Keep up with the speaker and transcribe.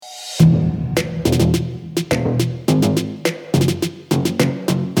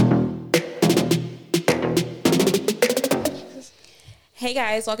Hey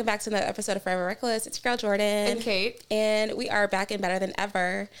guys, welcome back to another episode of Forever Reckless. It's your girl Jordan. And Kate. And we are back and better than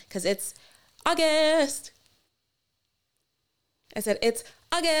ever because it's August. I said it's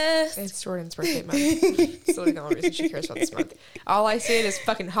August. It's Jordan's birthday month. So the only reason she cares about this month. All I see is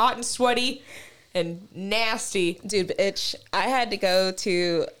fucking hot and sweaty and nasty. Dude, bitch, I had to go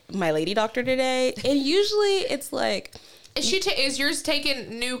to my lady doctor today. And usually it's like... Is yours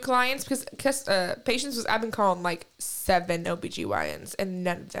taking new clients? Because patients, I've been calling like 7 OBGYNs and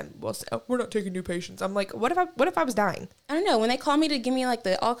none of them will say, oh, we're not taking new patients. I'm like, what if I was dying? I don't know. When they call me to give me like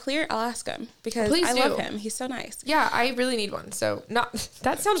the all clear, I'll ask him because I love him. He's so nice. Yeah, I really need one. So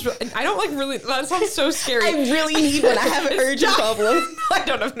that sounds I don't like really, that sounds so scary. I really need one. I have an urgent problem. I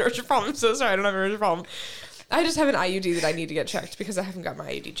don't have an urgent problem. I'm so sorry. I don't have an urgent problem. I just have an IUD that I need to get checked because I haven't got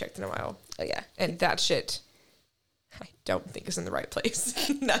my IUD checked in a while. Oh yeah. And that shit, I don't think is in the right place.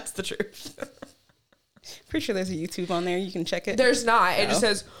 That's the truth. Pretty sure there's a YouTube on there. You can check it. There's not. It just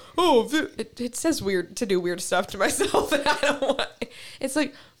says, it says weird to do weird stuff to myself. And I don't want, it's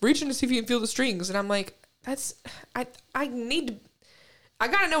like, reach in to see if you can feel the strings. And I'm like, I gotta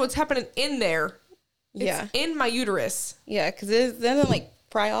know what's happening in there. It's in my uterus. Yeah, because it doesn't like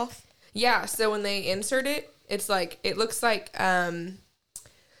pry off. Yeah, so when they insert it, it's like, it looks like, how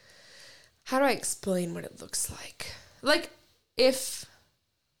do I explain what it looks like? Like if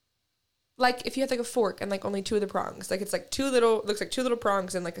you had like a fork and like only 2 of the prongs, like it's like looks like 2 little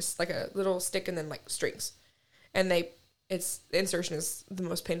prongs and like a little stick and then like strings. And the insertion is the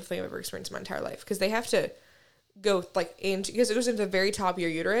most painful thing I've ever experienced in my entire life because they have to go like because it goes into the very top of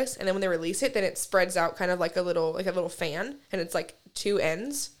your uterus and then when they release it, then it spreads out kind of like a little fan and it's like 2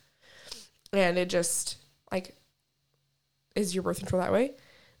 ends. And it just like is your birth control that way.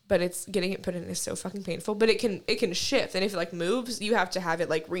 But it's getting it put in is so fucking painful. But it can shift, and if it like moves, you have to have it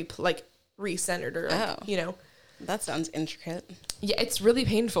like recentered or like, you know. That sounds intricate. Yeah, it's really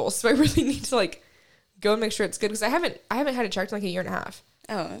painful. So I really need to like go and make sure it's good because I haven't had it checked in like a year and a half.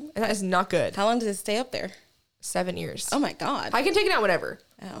 Oh, and that is not good. How long does it stay up there? 7 years. Oh my god. I can take it out whenever.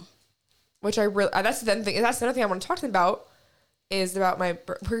 Oh, which I really that's the thing. That's another thing I want to talk to them about. Is about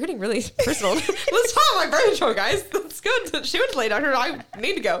we're getting really personal. Let's talk about my birth control, guys. That's good. She went to lay doctor. I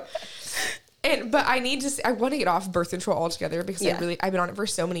need to go. But I want to get off birth control altogether because I've been on it for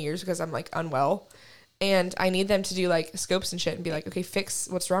so many years because I'm like unwell. And I need them to do like scopes and shit and be like, okay, fix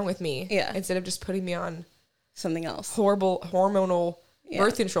what's wrong with me. Yeah. Instead of just putting me on something else. Horrible hormonal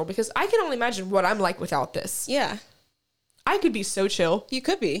birth control because I can only imagine what I'm like without this. Yeah. I could be so chill. You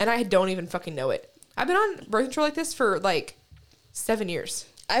could be. And I don't even fucking know it. I've been on birth control like this for like 7 years.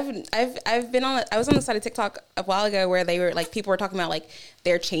 I've been on. I was on the side of TikTok a while ago where they were like people were talking about like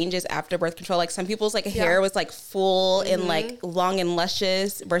their changes after birth control. Like some people's like hair was like full and like long and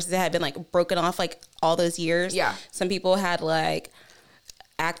luscious versus it had been like broken off like all those years. Yeah. Some people had like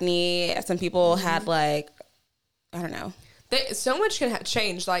acne. Some people had like I don't know. So much can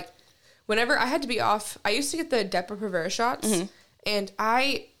change. Like whenever I had to be off, I used to get the Depo-Provera shots, and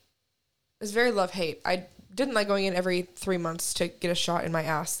I was very love-hate. I didn't like going in every 3 months to get a shot in my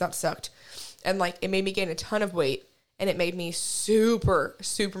ass. That sucked. And like it made me gain a ton of weight and it made me super,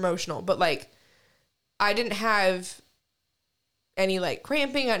 super emotional. But like I didn't have any like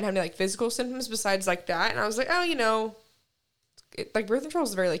cramping. I didn't have any like physical symptoms besides like that. And I was like, oh, you know, like birth control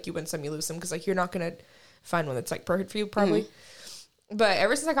is very like you win some, you lose some. Cause like you're not going to find one that's like perfect for you probably. But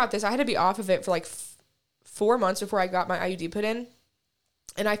ever since I got this, I had to be off of it for like 4 months before I got my IUD put in.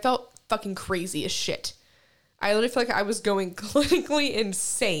 And I felt fucking crazy as shit. I literally feel like I was going clinically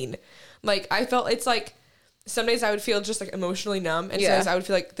insane. Like, I felt, it's like, some days I would feel just, like, emotionally numb. And some days I would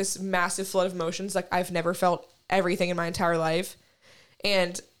feel like this massive flood of emotions. Like, I've never felt everything in my entire life.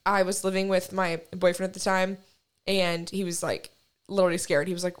 And I was living with my boyfriend at the time. And he was, like, literally scared.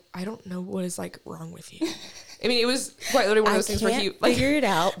 He was like, I don't know what is, like, wrong with you. I mean, it was quite literally one of those things where he, like, figure it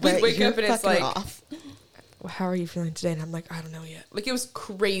out, but we'd wake up and it's like, off. Well, how are you feeling today? And I'm like, I don't know yet. Like, it was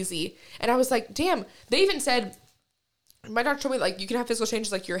crazy. And I was like, damn. They even said, my doctor told me, like, you can have physical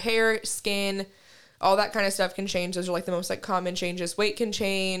changes, like your hair, skin, all that kind of stuff can change. Those are, like, the most, like, common changes. Weight can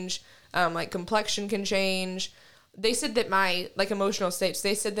change. Like, complexion can change. They said that my, like, emotional states,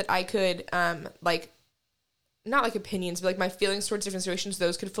 they said that I could, like, not, like, opinions, but, like, my feelings towards different situations,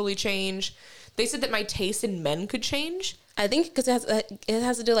 those could fully change. They said that my taste in men could change. I think because it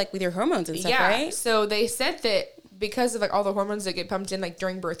has to do like with your hormones and stuff, right? Yeah. So they said that because of like all the hormones that get pumped in like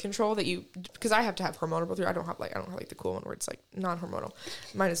during birth control because I have to have hormonal birth. I don't have like the cool one where it's like non-hormonal.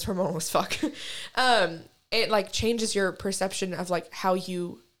 Mine is hormonal as fuck. It like changes your perception of like how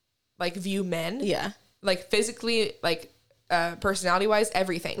you like view men. Yeah. Like physically, like personality wise,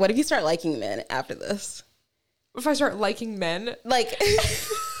 everything. What if you start liking men after this? What if I start liking men? Like,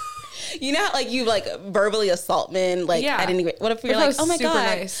 you know how, like, you, like, verbally assault men, like, at any rate. What if you're like, oh, my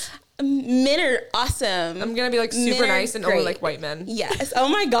God, nice. Men are awesome. I'm going to be, like, super nice and only like white men. Yes. Oh,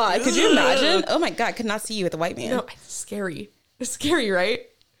 my God. Could you imagine? Oh, my God. Could not see you with a white man. No, it's scary. It's scary, right?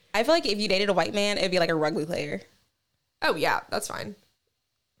 I feel like if you dated a white man, it'd be like a rugby player. Oh, yeah. That's fine.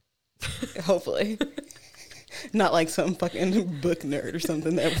 Hopefully. Not like some fucking book nerd or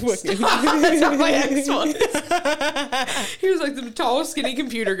something that fucking... That's how my ex was. He was like the tall, skinny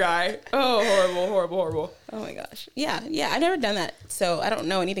computer guy. Oh, horrible, horrible, horrible. Oh my gosh. Yeah. I've never done that, so I don't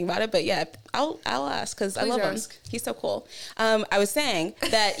know anything about it. But yeah, I'll ask because I love him. He's so cool. I was saying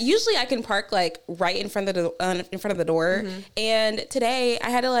that usually I can park like right in front of the door, and today I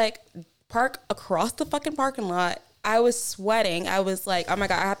had to like park across the fucking parking lot. I was sweating. I was like, oh my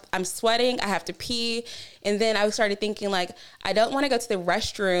God, I'm sweating. I have to pee. And then I started thinking like, I don't want to go to the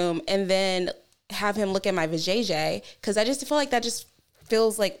restroom and then have him look at my vajayjay, because I just feel like that just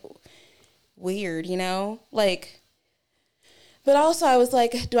feels like weird, you know? Like, but also I was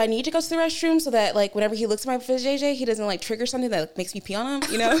like, do I need to go to the restroom so that like whenever he looks at my vajayjay, he doesn't like trigger something that makes me pee on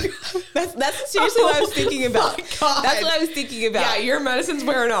him, you know? That's seriously what I was thinking about. That's what I was thinking about. Yeah, your medicine's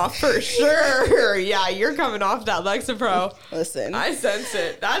wearing off for sure. Yeah, you're coming off that Lexapro. Listen. I sense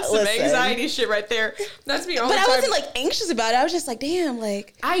it. That's some anxiety shit right there. That's me all the time. But I wasn't like anxious about it. I was just like, damn,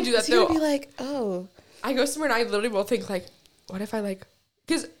 like. I do that though. Be like, oh. I go somewhere and I literally will think like, what if I like,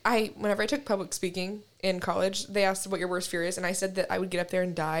 because whenever I took public speaking in college, they asked what your worst fear is, and I said that I would get up there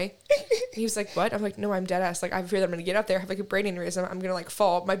and die. And he was like, what? I'm like, no, I'm dead ass. Like, I fear that I'm gonna get up there, have like a brain aneurysm, I'm gonna like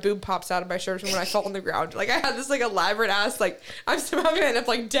fall, my boob pops out of my shirt when I fall on the ground. Like, I had this like elaborate ass, like, I'm somehow gonna end up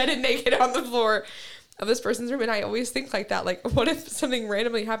like dead and naked on the floor of this person's room. And I always think like that, like, what if something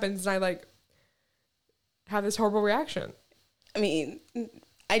randomly happens and I like have this horrible reaction? I mean,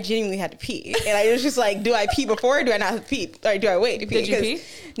 I genuinely had to pee, and I was just like, do I pee before, or do I not have to pee, or do I wait to pee? Did you pee?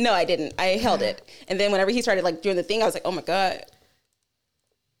 No, I didn't. I held it, and then whenever he started like doing the thing, I was like, oh my God,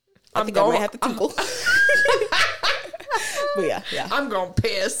 I think I might have to tinkle. But yeah, I'm gonna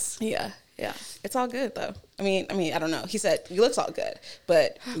piss. Yeah, it's all good though. I mean, I don't know. He said he looks all good,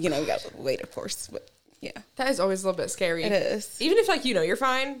 but you know, we got to wait, of course. But yeah, that is always a little bit scary. It is, even if like, you know, you're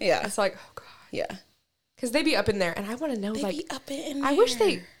fine. Yeah, it's like, oh God. Yeah. Because they be up in there, and I want to know, they like, be up in there. I wish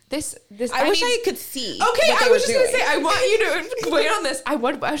they, this. I wish I could see. Okay, I was just going to say, I want you to wait on this. I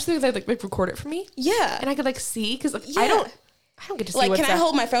wish they would, like record it for me. Yeah. And I could, like, see, because like, I don't get to see like, can I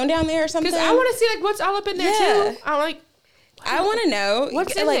hold my phone down there or something? Because I want to see, like, what's all up in there, too. I want to know.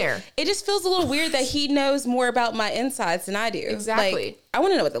 What's in there? It just feels a little weird that he knows more about my insides than I do. Exactly. Like, I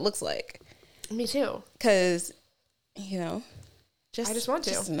want to know what it looks like. Me too. Because, you know, I just want to.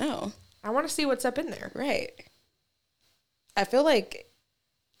 Just know. I want to see what's up in there. Right. I feel like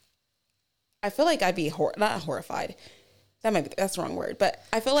I'd be not horrified. That's the wrong word, but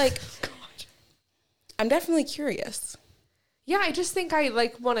I feel like I'm definitely curious. Yeah, I just think I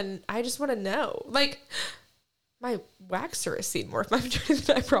just want to know. Like, my waxer has seen more of my vagina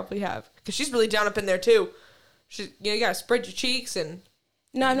than I probably have, because she's really down up in there too. You gotta spread your cheeks and.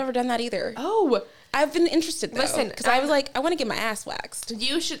 No, I've never done that either. Oh, I've been interested though. Listen, because I was like, I want to get my ass waxed.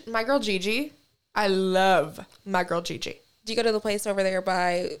 You should. My girl Gigi, I love my girl Gigi. Do you go to the place over there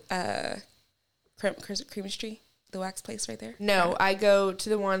by Creamery Tree? The wax place right there? No, I go to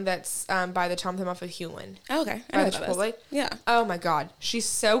the one that's by the Tom Thumb off of Hewlin. Oh, okay. By the Chipotle? Yeah. Oh my God. She's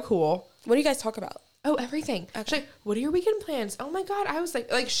so cool. What do you guys talk about? Oh, everything. Okay. She's like, what are your weekend plans? Oh my God. I was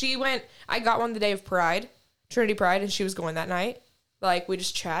like she went, I got one the day of Pride, Trinity Pride, and she was going that night. Like, we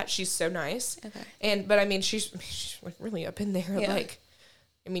just chat. She's so nice. Okay. But I mean, she's like really up in there. Yeah. Like,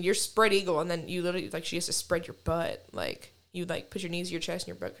 I mean, you're spread eagle, and then you literally, like, she has to spread your butt. Like, you, like, put your knees to your chest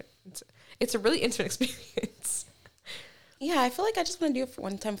and your butt. It's a really intimate experience. Yeah, I feel like I just want to do it for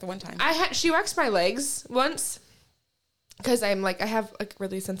one time. She waxed my legs once, because I'm, like, I have, like,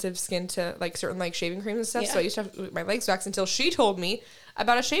 really sensitive skin to, like, certain, like, shaving creams and stuff. Yeah. So I used to have my legs waxed until she told me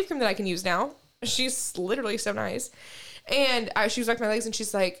about a shave cream that I can use now. She's literally so nice. And she was waxing my legs, and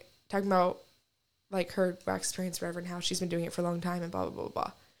she's, like, talking about, like, her wax experience forever and how she's been doing it for a long time and blah, blah, blah,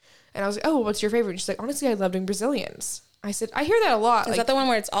 blah. And I was like, oh, what's your favorite? And she's like, honestly, I love doing Brazilians. I said, I hear that a lot. Is that the one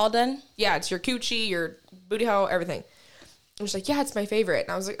where it's all done? Yeah, it's your coochie, your booty hole, everything. And she's like, yeah, it's my favorite.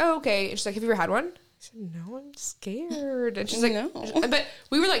 And I was like, oh, okay. And she's like, have you ever had one? I said, no, I'm scared. And she's like, no. But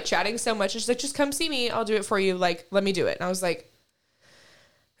we were, like, chatting so much. And she's like, just come see me. I'll do it for you. Like, let me do it. And I was like,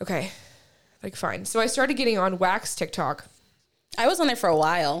 okay. Like, fine. So I started getting on wax TikTok. I was on there for a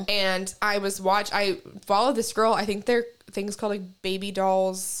while. And I followed this girl. I think they're things called, like, Baby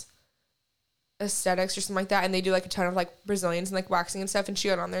Dolls Aesthetics or something like that. And they do, like, a ton of, like, Brazilians and, like, waxing and stuff. And she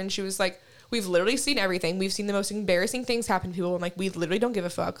got on there and she was like, We've literally seen everything. We've seen the most embarrassing things happen to people, and like we literally don't give a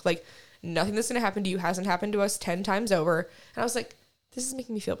fuck. Like nothing that's gonna happen to you hasn't happened to us 10 times over. And I was like, this is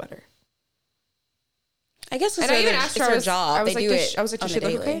making me feel better. I guess and I even asked her, job. I was they like, do it I was like, does she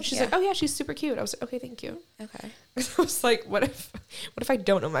look okay? She's yeah. like, oh yeah, she's super cute. I was like, okay, thank you. Okay. I was like, what if I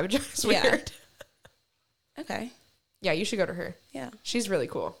don't know my vagina's weird? Okay. Yeah, you should go to her. Yeah. She's really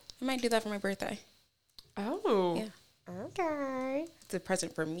cool. I might do that for my birthday. Oh. Yeah. Okay. It's a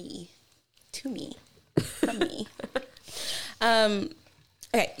present for me. To me. From me.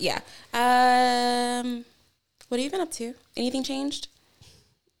 Okay, yeah. What have you been up to? Anything changed?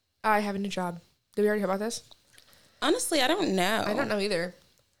 I have a new job. Did we already talk about this? Honestly, I don't know. I don't know either.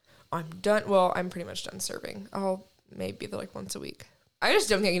 I'm done. Well, I'm pretty much done serving. I'll maybe be there like once a week. I just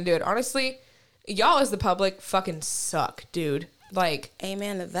don't think I can do it. Honestly, y'all as the public fucking suck, dude. Like,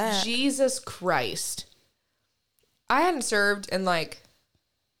 amen to that. Jesus Christ. I hadn't served in like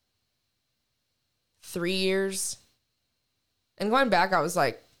 3 years. And going back, I was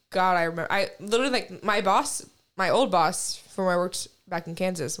like, God, I remember. I literally, like, my old boss from where I worked back in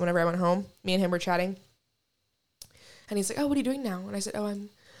Kansas, whenever I went home, me and him were chatting. And he's like, oh, what are you doing now? And I said, oh, I'm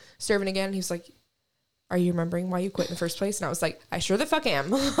serving again. And he's like, are you remembering why you quit in the first place? And I was like, I sure the fuck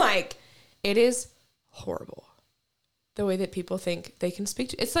am. Like, it is horrible. The way that people think they can speak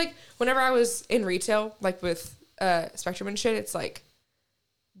to. It's like, whenever I was in retail, like with Spectrum and shit, it's like,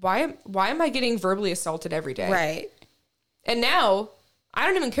 why am I getting verbally assaulted every day? Right. And now, I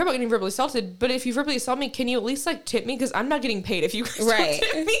don't even care about getting verbally assaulted, but if you verbally assault me, can you at least, like, tip me? Because I'm not getting paid if you don't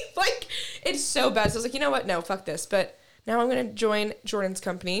tip me. Like, it's so bad. So I was like, you know what? No, fuck this. But now I'm going to join Jordan's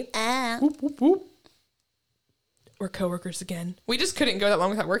company. Whoop, whoop, whoop. We're coworkers again. We just couldn't go that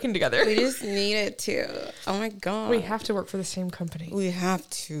long without working together. We just needed to. Oh, my God. We have to work for the same company. We have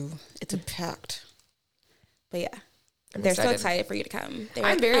to. It's a pact. But, yeah. They're so excited for you to come. They're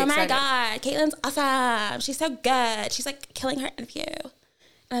I'm like, very excited. Oh, my God. Caitlin's awesome. She's so good. She's, like, killing her interview. And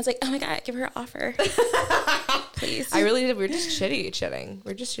I was like, oh, my God. Give her an offer. Please. I really did. We were just chitty-chatting.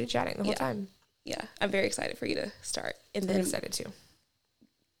 We were just chitty-chatting the whole time. Yeah. I'm very excited for you to start. And I'm then excited, too.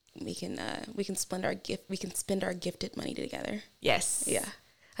 We can spend our gifted money together. Yes. Yeah.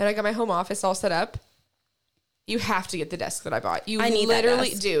 And I got my home office all set up. You have to get the desk that I bought. I need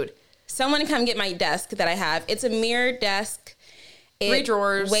literally, that desk. dude. Someone come get my desk that I have. It's a mirror desk. 3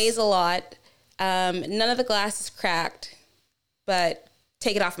 drawers. Weighs a lot. None of the glass is cracked, but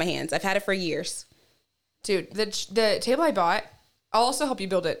take it off my hands. I've had it for years. Dude, the table I bought, I'll also help you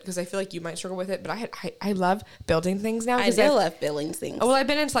build it because I feel like you might struggle with it, but I love building things now. I do love building things. Oh, well, I've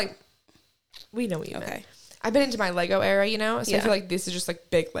been into like, we know what you meant. I've been into my Lego era, you know? So I feel like this is just like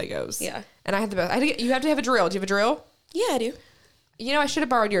big Legos. Yeah. And I had the best. You have to have a drill. Do you have a drill? Yeah, I do. You know, I should have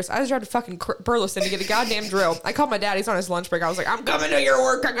borrowed yours. I was driving to fucking Burleson to get a goddamn drill. I called my dad. He's on his lunch break. I was like, I'm coming to your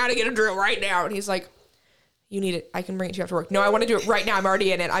work. I got to get a drill right now. And he's like, you need it. I can bring it to you after work. No, I want to do it right now. I'm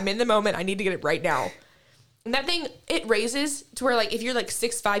already in it. I'm in the moment. I need to get it right now. And that thing, it raises to where, like, if you're, like,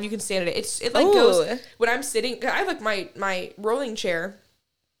 6'5", you can stand at it. It goes, when I'm sitting, I have, like, my rolling chair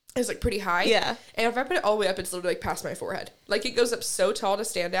is, like, pretty high. Yeah. And if I put it all the way up, it's literally, like, past my forehead. Like, it goes up so tall to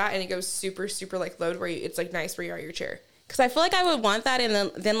stand at, and it goes super, super, like, low to where it's, like, nice where you are at your chair. Because I feel like I would want that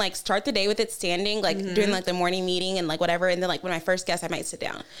and then like, start the day with it standing, like, during, like, the morning meeting and, like, whatever. And then, like, when I first guest, I might sit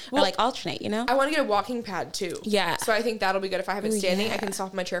down. Or, like, alternate, you know? I want to get a walking pad, too. Yeah. So I think that'll be good. If I have it standing, I can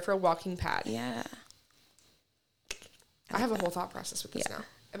soften my chair for a walking pad. Yeah. I have a whole thought process with this now.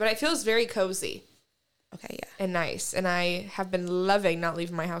 But it feels very cozy. Okay, yeah. And nice. And I have been loving not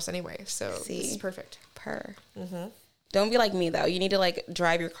leaving my house anyway. So this is perfect. Don't be like me, though. You need to, like,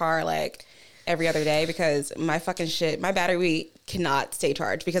 drive your car, like, every other day because my my battery cannot stay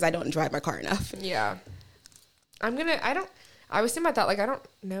charged because I don't drive my car enough. Yeah. I was thinking about that. Like, I don't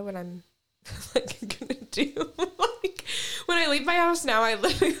know what I'm, like, gonna do. Like, when I leave my house now, I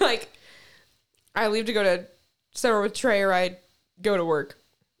literally, like, I leave to go to somewhere with Trey or I go to work.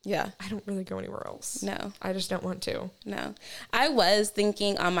 Yeah. I don't really go anywhere else. No. I just don't want to. No. I was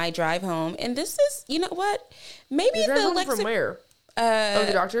thinking on my drive home, and this is, you know what? Maybe the Alexa... From where?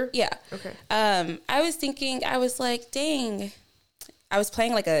 The doctor? Yeah. Okay. I was thinking, I was like, dang. I was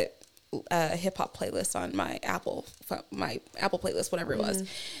playing like a hip hop playlist on my Apple playlist, whatever it was.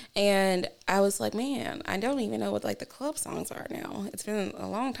 And I was like, man, I don't even know what like the club songs are now. It's been a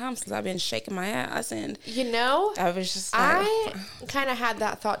long time since I've been shaking my ass. And you know, I was just like, I kind of had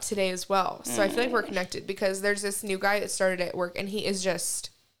that thought today as well. So I feel like we're connected because there's this new guy that started at work and he is just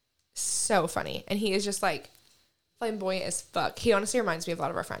so funny. And he is just like flamboyant as fuck. He honestly reminds me of a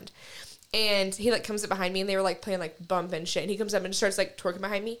lot of our friend. And he like comes up behind me and they were like playing like bump and shit. And he comes up and starts like twerking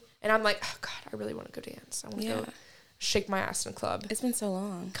behind me. And I'm like, oh God, I really want to go dance. I want to go shake my ass in a club. It's been so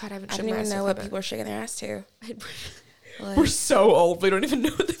long. God, I haven't I shaken don't my even ass in a know what club. people are shaking their ass to. Like, We're so old. We don't even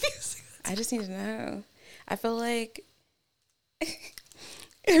know what the music is. I just need to know. I feel like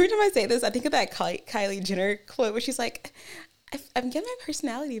every time I say this, I think of that Kylie Jenner quote where she's like, I'm getting my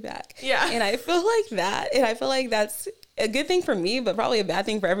personality back. Yeah. And I feel like that. And I feel like that's a good thing for me, but probably a bad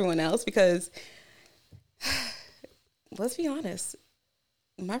thing for everyone else because let's be honest,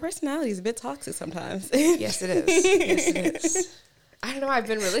 my personality is a bit toxic sometimes. Yes, it is. Yes, it is. I don't know. I've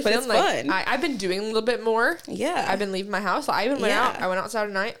been really feeling like I've been doing a little bit more. Yeah. I've been leaving my house. I even went out. I went outside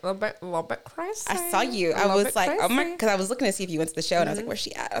tonight. A little bit crazy. I saw you. I was like, oh my, because I was looking to see if you went to the show, and I was like, where's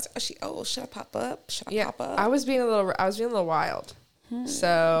she at? I was like, should I pop up? Should I pop up? I was being a little wild.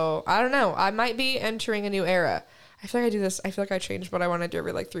 So I don't know. I might be entering a new era. I feel like I do this. I feel like I change what I want to do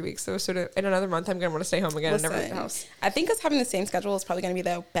every like 3 weeks. So sort of in another month, I'm gonna want to stay home again and never leave the house. I think us having the same schedule is probably gonna be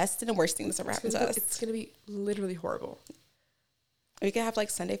the best and the worst thing that's ever happened to us. It's gonna be literally horrible. We could have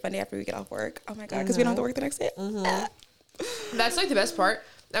like Sunday fun day after we get off work. Oh my god, because we don't have to work the next day. That's like the best part.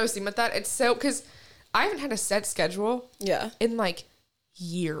 I was thinking about that. It's so because I haven't had a set schedule. Yeah. In like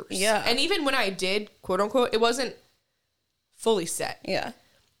years. Yeah. And even when I did, quote unquote, it wasn't fully set. Yeah.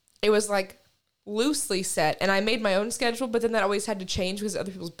 It was like loosely set, and I made my own schedule, but then that always had to change because of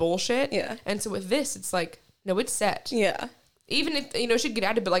other people's bullshit. Yeah. And so with this, it's like, no, it's set. Yeah. Even if, it should get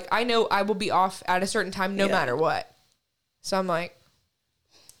added, but like, I know I will be off at a certain time no matter what. So I'm like,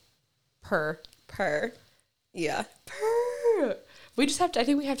 yeah. We just have to, I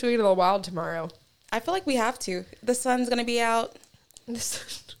think we have to wait a little while tomorrow. I feel like we have to. The sun's gonna be out. The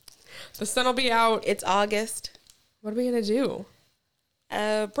sun will be out. It's August. What are we gonna do?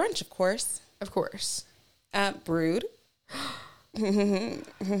 Brunch, of course. Of course. Brood. I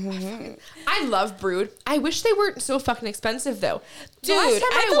love Brood. I wish they weren't so fucking expensive though. Dude,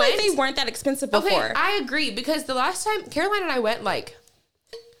 I feel like they weren't that expensive before. Okay, I agree because the last time Caroline and I went, like,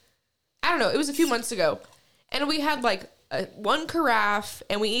 I don't know, it was a few months ago, and we had like one carafe,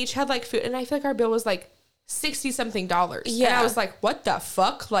 and we each had like food, and I feel like our bill was like $60-something. Yeah, and I was like, what the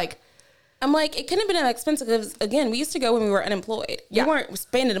fuck, like. I'm like, it couldn't have been that expensive because, again, we used to go when we were unemployed. Yeah. We weren't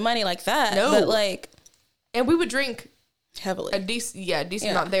spending the money like that. No. But, like... And we would drink... Heavily. A decent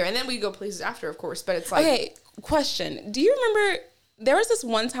amount there. And then we'd go places after, of course. But it's like... Okay, question. Do you remember... There was this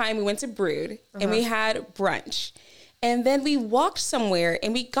one time we went to Brood, and we had brunch. And then we walked somewhere,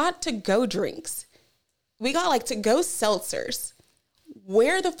 and we got to-go drinks. We got, like, to-go seltzers.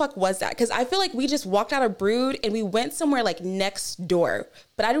 Where the fuck was that? Because I feel like we just walked out of Brood and we went somewhere like next door,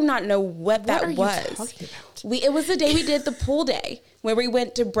 but I do not know what that was. What are you talking about? It was the day we did the pool day where we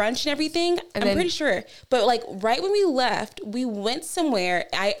went to brunch and everything. I'm pretty sure, but like right when we left, we went somewhere.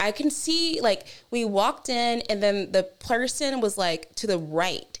 I can see like we walked in and then the person was like to the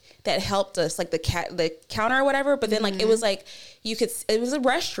right that helped us, like the counter or whatever. But then like it was like it was a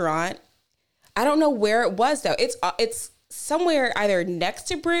restaurant. I don't know where it was though. It's somewhere either next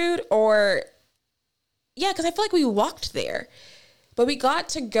to Brood or because I feel like we walked there, but we got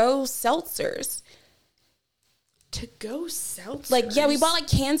to-go seltzers. To-go seltzers? Like, yeah, we bought like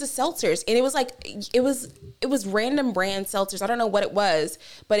cans of seltzers, and it was like it was random brand seltzers. I don't know what it was,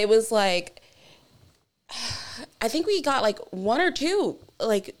 but it was like I think we got like one or two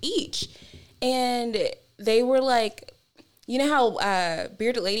like each, and they were like. You know how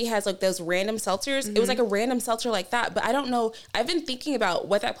Bearded Lady has like those random seltzers? It was like a random seltzer like that, but I don't know. I've been thinking about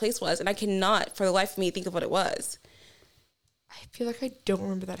what that place was, and I cannot, for the life of me, think of what it was. I feel like I don't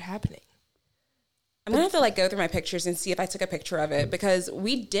remember that happening. I'm gonna have to like go through my pictures and see if I took a picture of it because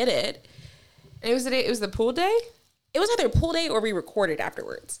we did it. It was the pool day? It was either a pool day or we recorded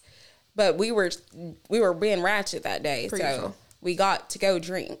afterwards. But we were being ratchet that day, so we got to-go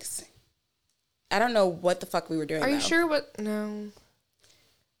drinks. I don't know what the fuck we were doing. Are you sure what? No.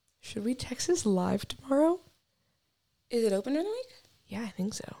 Should we Texas live tomorrow? Is it open during the week? Yeah, I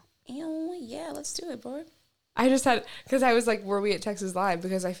think so. Oh, yeah, let's do it, boy. I just had, because I was like, were we at Texas Live?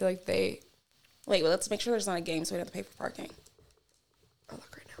 Because I feel like they... Wait, well, let's make sure there's not a game so we don't have to pay for parking. I'll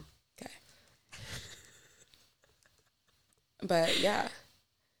look right now. Okay. But, yeah,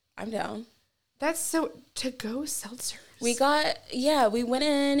 I'm down. That's so, to-go seltzers. We went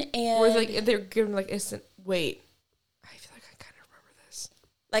in and... Were they're giving like instant, wait. I feel like I kind of remember this.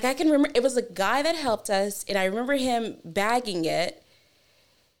 Like, I can remember, it was a guy that helped us, and I remember him bagging it,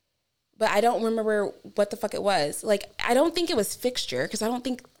 but I don't remember what the fuck it was. Like, I don't think it was Fixture, because I don't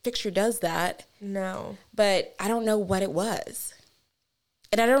think Fixture does that. No. But I don't know what it was.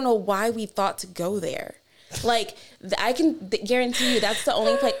 And I don't know why we thought to go there. Like, I can guarantee you that's the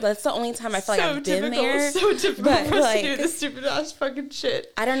only place. That's the only time I feel like I've been there. So typical but for us like, to do this stupid ass fucking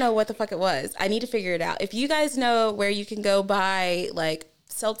shit. I don't know what the fuck it was. I need to figure it out. If you guys know where you can go buy like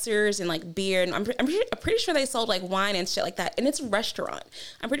seltzers and like beer, and I'm pretty sure they sold like wine and shit like that, and it's a restaurant.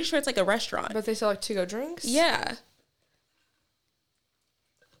 I'm pretty sure it's like a restaurant. But they sell like to-go drinks? Yeah.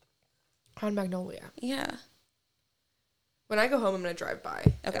 On Magnolia. Yeah. When I go home, I'm going to drive by.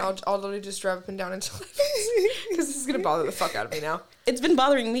 Okay. And I'll literally just drive up and down until because this is going to bother the fuck out of me now. It's been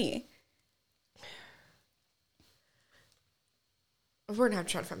bothering me. We're going to have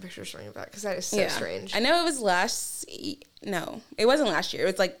to try to find pictures showing of that because that is so strange. I know it was no, it wasn't last year.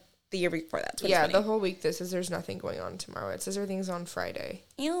 It was like the year before that. Yeah, the whole week this says there's nothing going on tomorrow. It says everything's on Friday.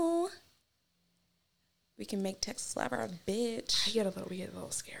 Ew. We can make Texas Live our bitch. We get a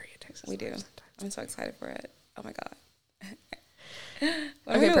little scary at Texas. We do. Sometimes. I'm so excited for it. Oh my God.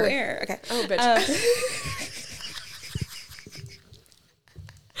 What am I gonna wear? Okay. Oh, bitch.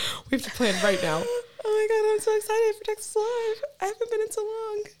 We have to plan right now. Oh my God, I'm so excited for Texas Live. I haven't been in so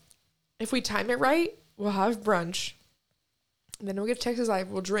long. If we time it right, we'll have brunch. And then we'll get to Texas Live.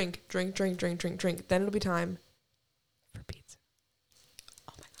 We'll drink. Then it'll be time for pizza.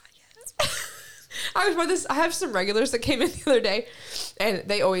 Oh my God, yes. I was about this. I have some regulars that came in the other day, and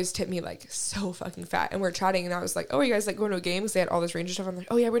they always tip me like so fucking fat. And we're chatting, and I was like, "Oh, you guys like going to a game?" Because they had all this Ranger stuff. I'm like,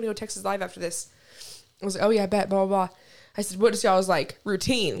 "Oh yeah, we're gonna go Texas Live after this." I was like, "Oh yeah, I bet." Blah blah blah. I said, "What is y'all's like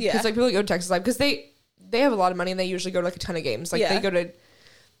routine?" Yeah, because like people that go to Texas Live because they have a lot of money and they usually go to like a ton of games. Like they go to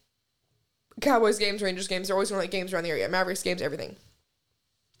Cowboys games, Rangers games. They're always going to like games around the area, Mavericks games, everything.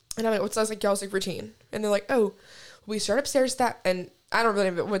 And I'm like, "What's like y'all's like routine?" And they're like, "Oh, we start upstairs and I don't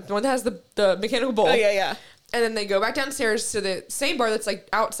really know the one that has the mechanical bull." Oh yeah. And then they go back downstairs to the same bar that's like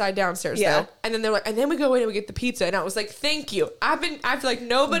outside downstairs though. And then they're like, and then we go in and we get the pizza. And I was like, thank you. I feel like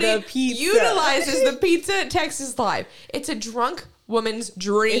nobody utilizes the pizza at Texas Live. It's a drunk woman's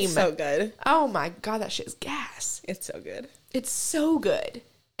dream. It's so good. Oh my God, that shit is gas. It's so good. It's so good.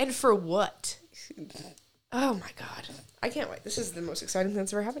 And for what? Oh my God. I can't wait. This is the most exciting thing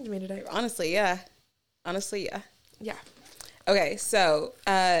that's ever happened to me today. Honestly, yeah. Yeah. Okay, so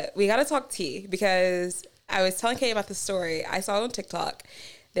we got to talk tea because I was telling Kay about the story. I saw it on TikTok.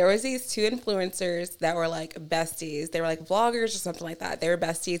 There was these two influencers that were like besties. They were like vloggers or something like that. They were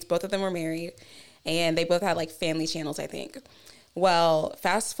besties. Both of them were married, and they both had like family channels, I think. Well,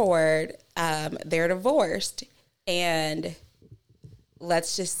 fast forward, they're divorced, and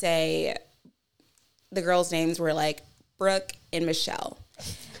let's just say the girls' names were like Brooke and Michelle.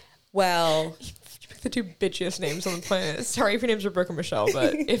 Well, the two bitchiest names on the planet. Sorry if your names are Brooke or Michelle,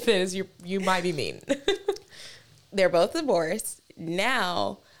 but if it is, you might be mean. They're both divorced.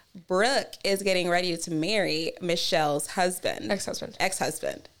 Now, Brooke is getting ready to marry Michelle's husband.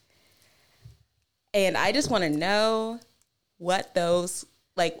 Ex-husband. And I just want to know what those,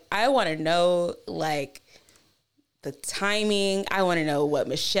 like, I want to know, like, the timing. I want to know what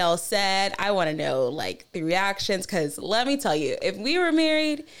Michelle said. I want to know, like, the reactions. Because let me tell you, if we were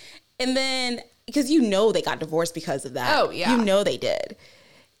married and then, because you know they got divorced because of that. Oh, yeah. You know they did.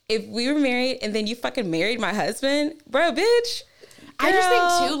 If we were married and then you fucking married my husband, bro, bitch. I just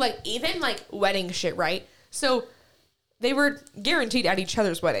think too, like, even like wedding shit, right? So they were guaranteed at each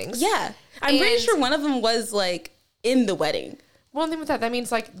other's weddings. Yeah. I'm pretty sure one of them was like in the wedding. Well, and then with that means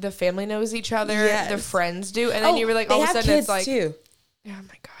like the family knows each other, the friends do, and Oh, then you were like, all of a sudden it's like, too. oh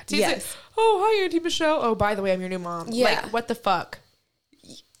my God. Yes. Like, oh, hi, Auntie Michelle. Oh, by the way, I'm your new mom. Yeah. Like, what the fuck?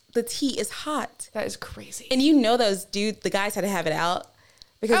 The tea is hot. That is crazy. And you know those dudes, the guys had to have it out.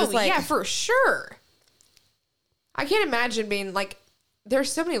 Because it's like, yeah, for sure. I can't imagine being like,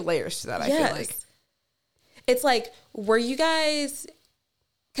 there's so many layers to that, yes. I feel like. It's like, were you guys,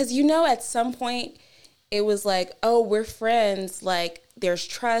 because you know at some point it was like, oh, we're friends, like there's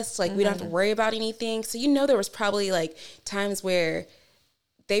trust, like we don't have to worry about anything. So you know there was probably like times where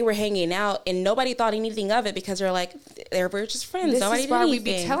they were hanging out and nobody thought anything of it because they're like, they were just friends. This nobody is why did we'd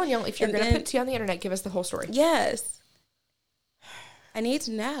be anything. telling y'all, if you're going to put tea on the internet, give us the whole story. Yes. I need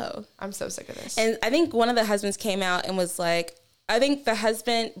to know. I'm so sick of this. And I think one of the husbands came out and was like, I think the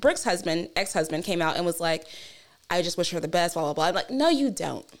husband, Brooke's husband, ex-husband came out and was like, I just wish her the best, blah, blah, blah. I'm like, no, you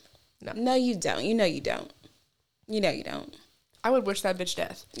don't. No, you don't. You know you don't. You know you don't. I would wish that bitch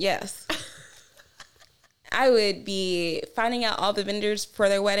death. Yes. I would be finding out all the vendors for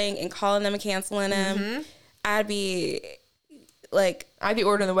their wedding and calling them and canceling them. Mm-hmm. I'd be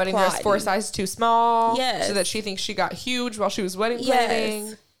ordering the wedding dress 4 sizes too small. Yes. So that she thinks she got huge while she was wedding planning.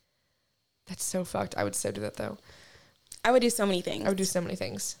 Yes. That's so fucked. I would so do that though. I would do so many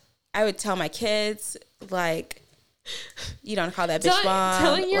things. I would tell my kids, like, you don't call that bitch mom.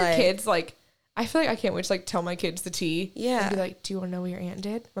 Telling your kids, like, I feel like I can't wait to like tell my kids the tea. Yeah. And be like, do you want to know what your aunt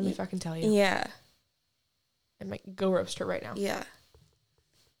did? Let me fucking tell you. Yeah. And like go roast her right now. Yeah.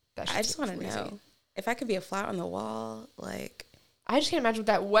 I just want to know if I could be a fly on the wall. Like, I just can't imagine what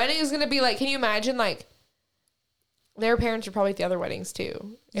that wedding is gonna be like. Can you imagine like their parents are probably at the other weddings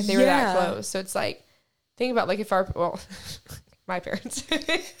too if they were that close? So it's like, think about like if my parents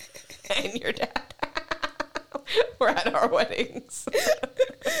and your dad were at our weddings,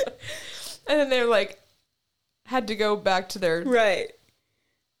 and then they're like had to go back to their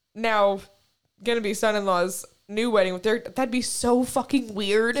now gonna be son-in-law's new wedding with that'd be so fucking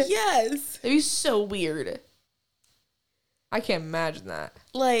weird. Yes. It'd be so weird. I can't imagine that.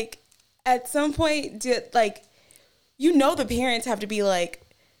 Like, at some point, the parents have to be like,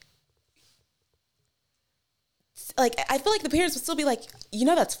 I feel like the parents would still be like,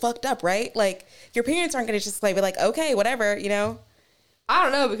 that's fucked up, right? Like, your parents aren't going to just like be like, okay, whatever, I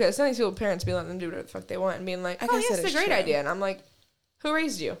don't know, because some of these people, parents be letting them do whatever the fuck they want and being like, oh, yeah, it's a great idea. And I'm like, who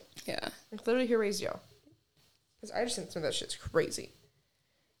raised you? Yeah. Like, literally, who raised you? Because I just think some of that shit's crazy.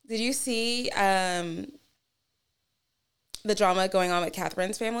 Did you see the drama going on with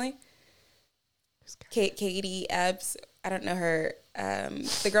Catherine's family? Katie Ebbs, I don't know her.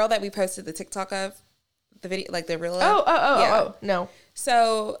 The girl that we posted the TikTok of, the video, like the real. Oh, no.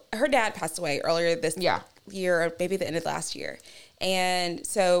 So her dad passed away earlier this year, or maybe the end of last year. And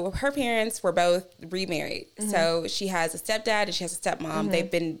so her parents were both remarried. Mm-hmm. So she has a stepdad and she has a stepmom. Mm-hmm.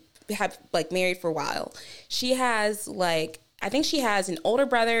 They've have married for a while. She has I think she has an older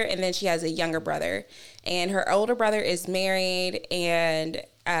brother and then she has a younger brother. And her older brother is married and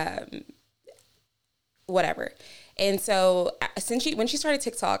whatever. And so when she started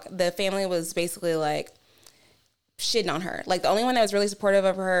TikTok, the family was basically like shitting on her. Like the only one that was really supportive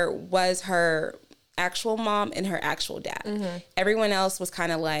of her was her actual mom and her actual dad. Mm-hmm. Everyone else was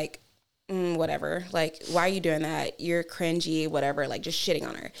kind of like, whatever. Like, why are you doing that? You're cringy, whatever. Like, just shitting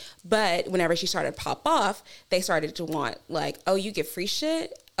on her. But whenever she started to pop off, they started to want like, oh, you get free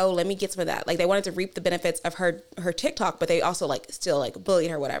shit? Oh, let me get some of that. Like, they wanted to reap the benefits of her TikTok, but they also still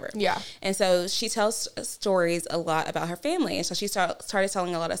bullied her, whatever. Yeah. And so she tells stories a lot about her family. And so she started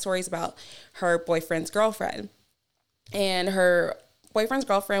telling a lot of stories about her boyfriend's girlfriend. And her boyfriend's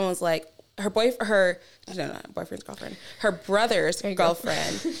girlfriend was like, her boyfriend's girlfriend. Her brother's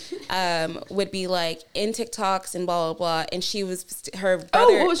girlfriend would be like in TikToks and blah blah blah. And she was her brother.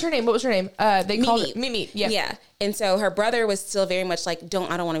 Oh, what was her name? They called it Mimi. Yeah. Yeah. And so her brother was still very much like, I don't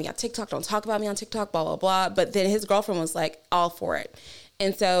want to be on TikTok. Don't talk about me on TikTok. Blah blah blah. But then his girlfriend was like all for it.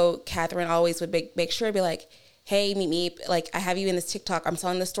 And so Catherine always would make sure to be like, hey, Meep Meep, like, I have you in this TikTok. I'm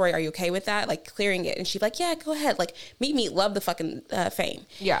telling this story. Are you okay with that? Like, clearing it. And she'd be like, yeah, go ahead. Like, Meep Meep loved the fucking fame.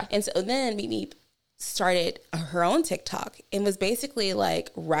 Yeah. And so then Meep Meep started her own TikTok and was basically,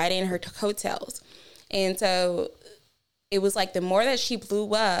 like, riding her coattails. And so it was like the more that she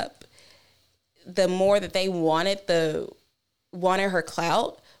blew up, the more that they wanted her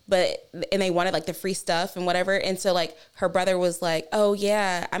clout. And they wanted like the free stuff and whatever. And so like her brother was like, oh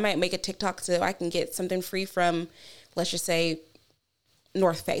yeah, I might make a TikTok so I can get something free from, let's just say,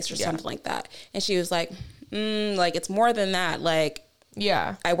 North Face or something like that. And she was like, like it's more than that. Like,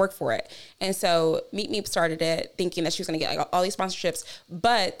 yeah, I work for it. And so Meep Meep started it thinking that she was going to get like all these sponsorships.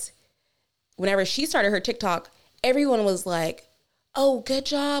 But whenever she started her TikTok, everyone was like, oh, good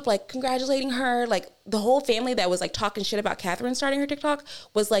job, like congratulating her. Like the whole family that was like talking shit about Catherine starting her TikTok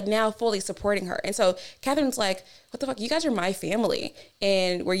was like now fully supporting her. And so Catherine's like, what the fuck? You guys are my family.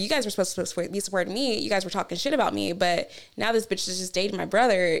 And where you guys were supposed to be supporting me, you guys were talking shit about me. But now this bitch is just dating my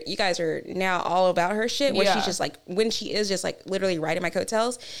brother. You guys are now all about her shit. Where she's just like, when she is just like literally riding my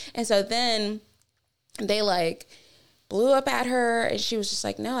coattails. And so then they like blew up at her and she was just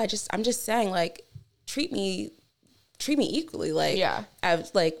like, no, I'm just saying like, treat me equally. Like, yeah,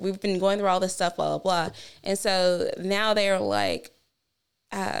 we've been going through all this stuff, blah, blah, blah. And so now they're like,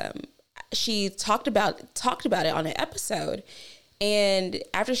 she talked about it on an episode. And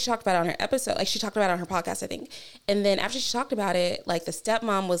after she talked about it on her episode, like she talked about it on her podcast, I think. And then after she talked about it, like the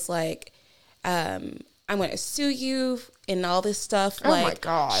stepmom was like, I'm going to sue you and all this stuff. Oh like, my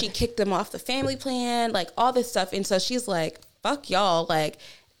God. She kicked them off the family plan, like all this stuff. And so she's like, fuck y'all. Like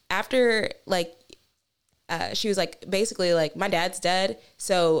after like, she was like, basically like, my dad's dead,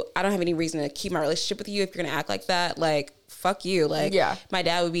 so I don't have any reason to keep my relationship with you if you're gonna act like that. Like, fuck you. Like, yeah, my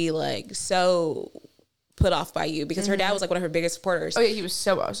dad would be like so put off by you because her dad was like one of her biggest supporters. Oh yeah, he was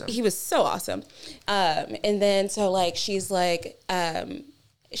so awesome. He was so awesome. And then so like she's like,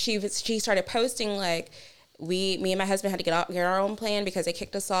 she started posting like me and my husband had to get our own plan because they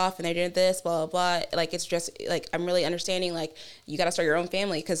kicked us off and they did this, blah, blah, blah. Like, it's just, like, I'm really understanding, like, you got to start your own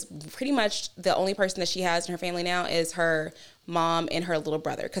family because pretty much the only person that she has in her family now is her mom and her little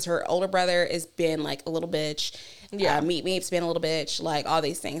brother because her older brother has been, like, a little bitch. Yeah. Meat's been a little bitch, like, all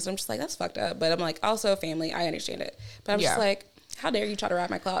these things. I'm just like, that's fucked up. But I'm like, also family, I understand it. But I'm just like, how dare you try to ride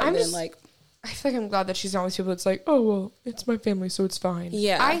my clout? And then, like, I feel like I'm glad that she's not with people that's like, oh, well, it's my family, so it's fine.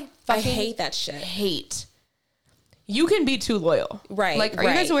 Yeah. I hate that shit. You can be too loyal. Right. Like, are you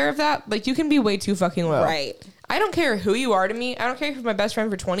guys aware of that? Like, you can be way too fucking loyal. Right. I don't care who you are to me. I don't care if you're my best friend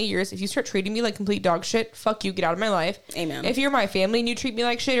for 20 years. If you start treating me like complete dog shit, fuck you, get out of my life. Amen. If you're my family and you treat me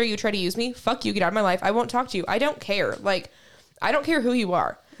like shit or you try to use me, fuck you, get out of my life. I won't talk to you. I don't care. Like, I don't care who you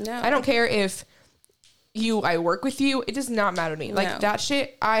are. No. I don't care if I work with you. It does not matter to me. Like, that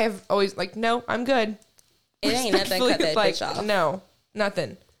shit, I have always, like, no, I'm good. It ain't nothing cut that like, bitch off. No,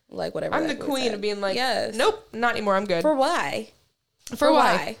 nothing. Like, whatever. I'm the queen of being like, yes. Nope, not anymore. I'm good. For why? For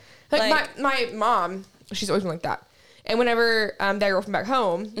why? Like my mom, she's always been like that. And whenever that girl from back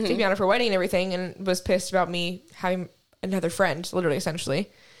home took me out of her wedding and everything and was pissed about me having another friend, literally, essentially.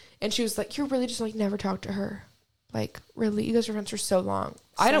 And she was like, you're really just like, never talk to her. Like, really? You guys were friends for so long.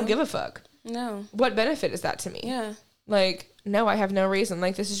 I don't give a fuck. No. What benefit is that to me? Yeah. Like, no, I have no reason.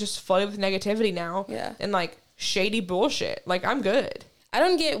 Like, this is just flooded with negativity now. Yeah. And, like, shady bullshit. Like, I'm good. I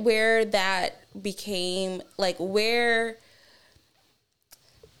don't get where that became, like, where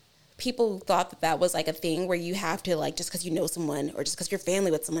people thought that was, like, a thing where you have to, like, just because you know someone or just because you're family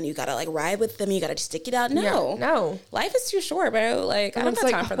with someone, you got to, like, ride with them, you got to stick it out. No. Yeah, no. Life is too short, bro. Like, I don't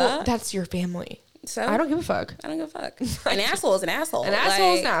have time for that. That's your family. So I don't give a fuck. I don't give a fuck. An asshole is an asshole. An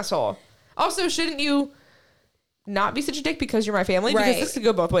asshole is an asshole. Also, shouldn't you not be such a dick because you're my family? Right. Because this could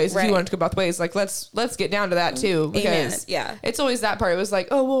go both ways. If you want it to go both ways, like, let's get down to that too. Because it's always that part. It was like,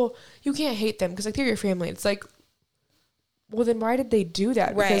 oh, well, you can't hate them because, like, they're your family. It's like, well, then why did they do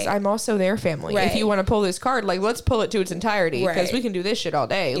that? Because I'm also their family. If you want to pull this card, like, let's pull it to its entirety because we can do this shit all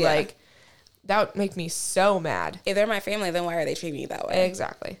day. Like, that would make me so mad. If they're my family, then why are they treating me that way?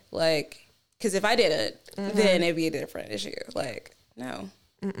 Exactly. Like, because if I did it, then it'd be a different issue. Like, no.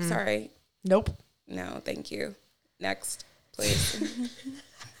 Sorry. Nope. No, thank you. Next, please.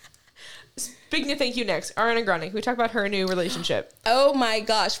 Speaking of thank you, next, Ariana Grande. Can we talk about her new relationship? Oh my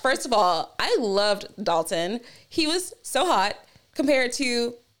gosh. First of all, I loved Dalton. He was so hot compared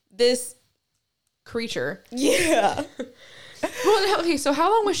to this creature. Yeah. Well, okay, so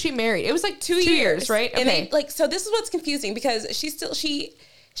how long was she married? It was like 2 years, right? Okay. And they, like, so this is what's confusing because she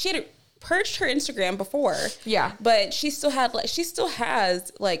had purged her Instagram before. Yeah. But she still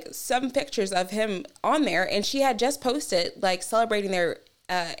has like some pictures of him on there, and she had just posted like celebrating their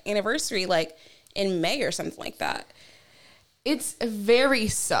anniversary like in May or something like that. It's very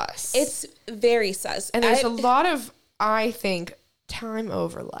sus. And there's a lot of, I think, time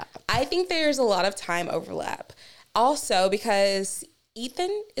overlap. I think there's a lot of time overlap. Also because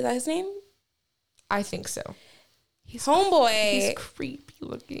Ethan, is that his name? I think so. Homeboy. He's creepy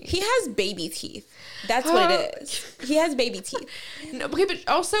looking. He has baby teeth. That's what it is. He has baby teeth. No, okay, but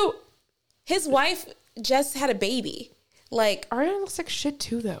also his wife just had a baby. Like, Ariana looks like shit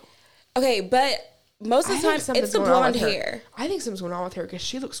too, though. Okay, but most of the time it's the blonde hair. I think something's going on with her because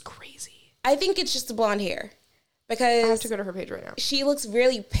she looks crazy. I think it's just the blonde hair because I have to go to her page right now. She looks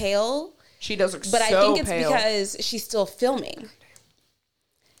really pale. She does look so pale. But I think it's pale. because she's still filming.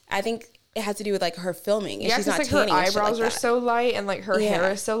 I think it has to do with like her filming. And she's not like tanning. Her eyebrows like are so light and like her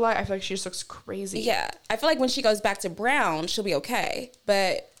hair is so light. I feel like she just looks crazy. Yeah. I feel like when she goes back to brown, she'll be okay.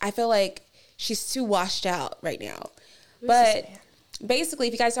 But I feel like she's too washed out right now. But basically,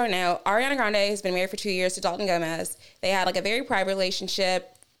 if you guys don't know, Ariana Grande has been married for 2 years to Dalton Gomez. They had like a very private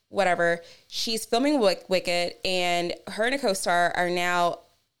relationship, whatever. She's filming Wicked, and her and a co-star are now,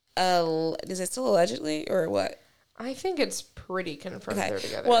 is it still allegedly or what? I think it's pretty confirmed they're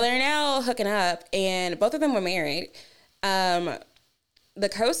together. Well, they're now hooking up, and both of them were married. The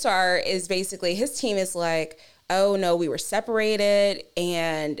co-star is basically, his team is like, oh no, we were separated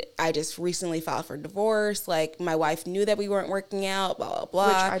and I just recently filed for divorce. Like, my wife knew that we weren't working out, blah, blah, blah.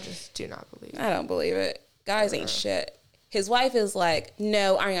 Which I just do not believe. I don't believe it. Guys ain't shit. His wife is like,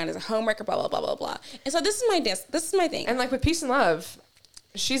 no, Ariana's a homewrecker, blah, blah, blah, blah, blah. And so this is my thing. And like with Peace and Love,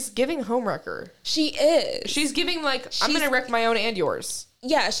 she's giving homewrecker. She is. She's giving like, I'm going to wreck my own and yours.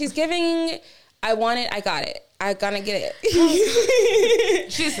 Yeah, she's giving, I want it, I got it. I gonna get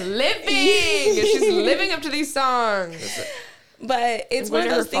it. She's living. She's living up to these songs. But it's one of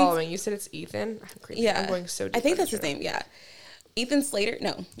those things. Following. You said it's Ethan. I'm crazy. Yeah, I'm going so deep. I think that's his name. Yeah, Ethan Slater.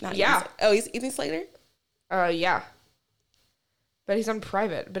 No, not. Yeah. Ethan. Oh, he's Ethan Slater. Yeah. But he's on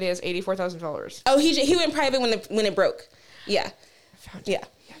private, but he has 84,000 followers. Oh, he went private when it broke. Yeah. Yeah.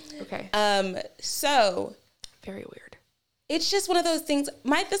 Okay. So very weird. It's just one of those things.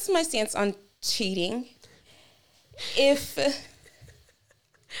 This is my stance on cheating. If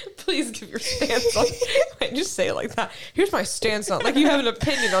please give your stance on. Wait, just say it like that. Here's my stance on. Like you have an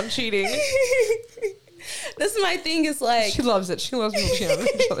opinion on cheating. This is my thing. Is like she loves it. She loves people cheating on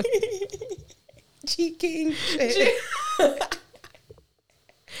each other. Cheating.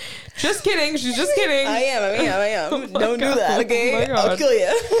 Just kidding. She's just kidding. I am. Oh Don't God. do that, okay? Oh I'll kill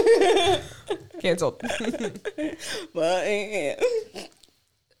you. Canceled. But yeah.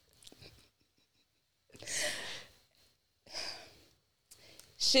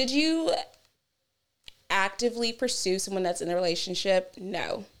 Should you actively pursue someone that's in a relationship?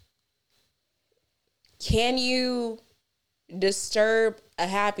 No. Can you disturb a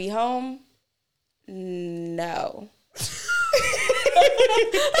happy home? No.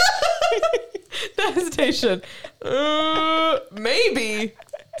 The hesitation. Maybe.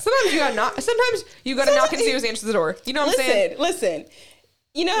 Sometimes you gotta knock and see who's answers the door. You know what I'm saying? Listen.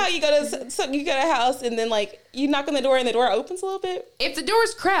 You know how you go to a house and then like you knock on the door and the door opens a little bit? If the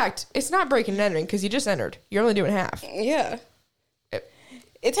door's cracked, it's not breaking and entering because you just entered. You're only doing half. Yeah.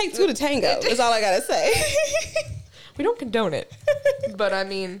 It takes two to tango, is all I gotta say. We don't condone it. But I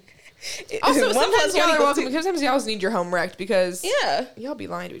mean, also sometimes y'all are welcome because sometimes y'all need your home wrecked because y'all be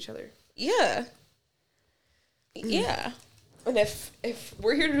lying to each other. Yeah. Yeah. And if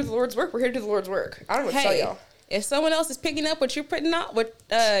we're here to do the Lord's work, we're here to do the Lord's work. I don't know what to tell y'all. If someone else is picking up what you're putting out, what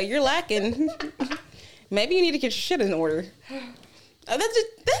you're lacking, maybe you need to get your shit in order.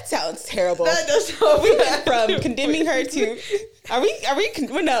 That sounds terrible. That does sound we went from condemning her to are we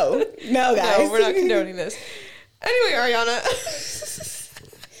no guys. No, we're not condoning this. Anyway, Ariana.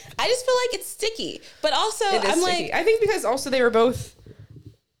 I just feel like it's sticky. But also I'm sticky. Like I think because also they were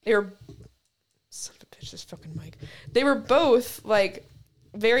son of a bitch, this fucking mic. They were both like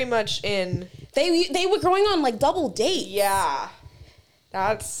very much in they were going on like double dates. Yeah.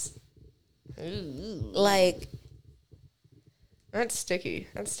 That's like that's sticky.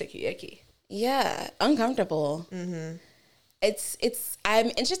 That's sticky icky. Yeah, uncomfortable. Mm-hmm.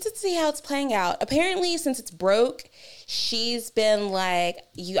 I'm interested to see how it's playing out. Apparently, since it's broke, she's been like,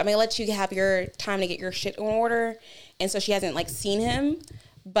 I'm gonna let you have your time to get your shit in order, and so she hasn't like seen him.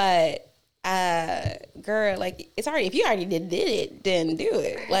 But girl, like it's already if you already did it, then do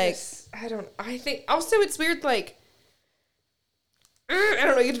it. Like I think also it's weird. Like I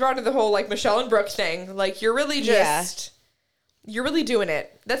don't know. You brought into the whole like Michelle and Brooke thing. Like you're really just. You're really doing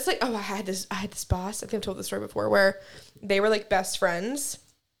it. That's like, I had this boss. I think I've told this story before where they were like best friends.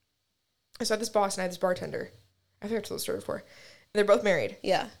 So I had this boss and I had this bartender. I think I've told this story before. And they're both married.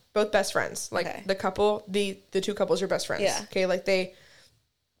 Yeah. Both best friends. Like the couple, the two couples are best friends. Yeah. Okay. Like they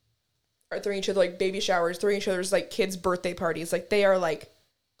are throwing each other like baby showers, throwing each other's like kids' birthday parties. Like they are like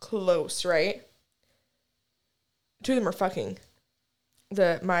close, right? Two of them are fucking.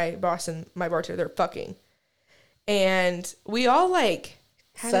 My boss and my bartender, they're fucking. And we all like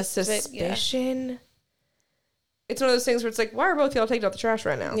had a suspicion. Yeah. It's one of those things where it's like, why are both y'all taking out the trash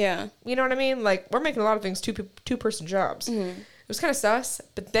right now? Yeah. You know what I mean? Like we're making a lot of things two-person jobs. Mm-hmm. It was kind of sus,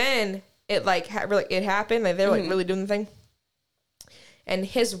 but then it like it happened. Like they're like really doing the thing. And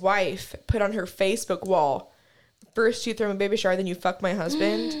his wife put on her Facebook wall, first you throw me a baby shower, then you fuck my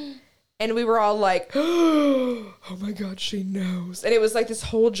husband. And we were all like, oh my God, she knows. And it was like this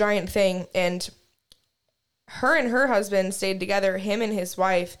whole giant thing. And her and her husband stayed together. Him and his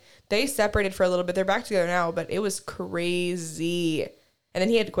wife, they separated for a little bit. They're back together now, but it was crazy. And then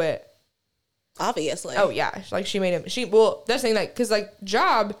he had to quit. Obviously. Oh yeah, like she made him. That's the thing, like, cause like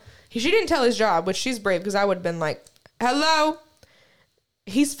she didn't tell his job, which she's brave. Cause I would have been like, hello,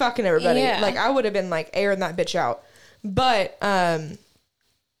 he's fucking everybody. Yeah. Like I would have been like airing that bitch out. But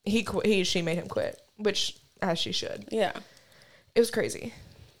she made him quit, which as she should. Yeah, it was crazy.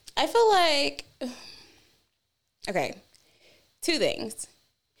 I feel like. Okay, two things.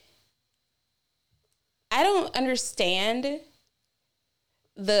 I don't understand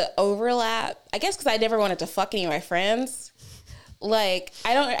the overlap. I guess because I never wanted to fuck any of my friends. Like,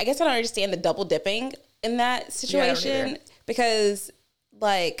 I guess I don't understand the double dipping in that situation because,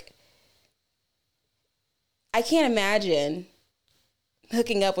 like, I can't imagine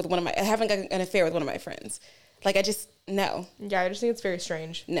hooking up with having an affair with one of my friends. Like, no. Yeah, I just think it's very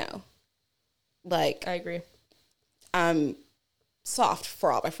strange. No. Like, I agree. I'm soft for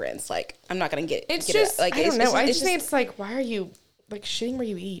all my friends. Like, I'm not gonna get it's get just it. Like, I don't know. I just think it's like, why are you like shitting where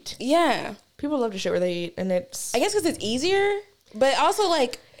you eat? Yeah, people love to shit where they eat, and it's I guess because it's easier. But also,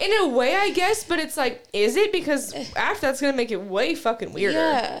 like, in a way, I guess, but it's like, is it? Because after that's going to make it way fucking weirder.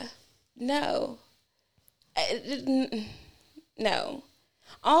 Yeah. No. No.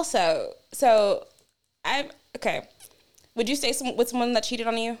 Also, so okay. Would you stay with someone that cheated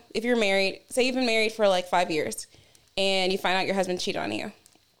on you? If you're married, say you've been married for like 5 years and you find out your husband cheated on you.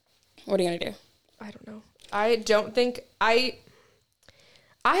 What are you going to do? I don't know. I don't think I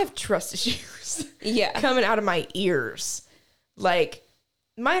have trust issues. Yeah. Coming out of my ears. Like,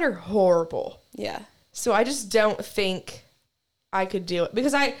 mine are horrible. Yeah. So I just don't think I could do it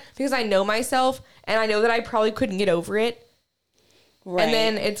because I know myself and I know that I probably couldn't get over it. Right. And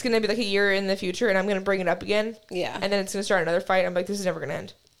then it's going to be like a year in the future and I'm going to bring it up again. Yeah. And then it's going to start another fight. I'm like, this is never going to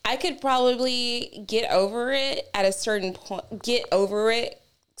end. I could probably get over it at a certain point. Get over it.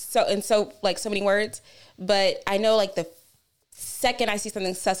 So many words. But I know like the second I see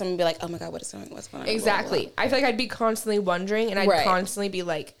something sus, I'm going to be like, oh my God, what's going on? Exactly. Blah, blah. I feel like I'd be constantly wondering and I'd constantly be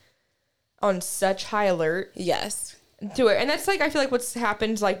like on such high alert. Yes. To it. And that's like, I feel like what's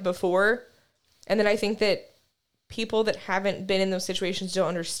happened like before. And then I think that people that haven't been in those situations don't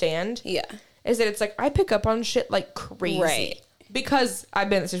understand. Yeah. Is that it's like, I pick up on shit like crazy. Right. Because I've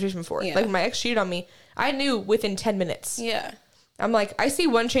been in that situation before. Yeah. Like when my ex cheated on me, I knew within 10 minutes. Yeah. I'm like, I see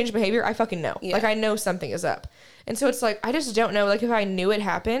one change in behavior, I fucking know. Yeah. Like I know something is up. And so it's like, I just don't know. Like if I knew it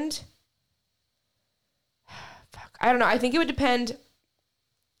happened, fuck, I don't know. I think it would depend.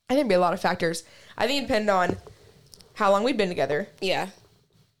 I think it'd be a lot of factors. I think it'd depend on how long we'd been together. Yeah.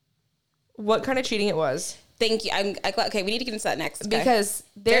 What kind of cheating it was. Thank you. Okay, we need to get into that next. Okay? Because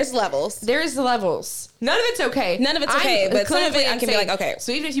there's levels. There's levels. None of it's okay. None of it's okay. But some of it I can be like, okay.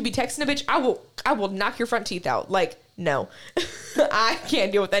 So even if you be texting a bitch, I will knock your front teeth out. Like, no. I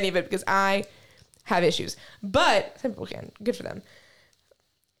can't deal with any of it because I have issues. But some people can. Good for them.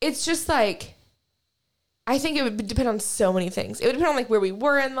 It's just like, I think it would depend on so many things. It would depend on like where we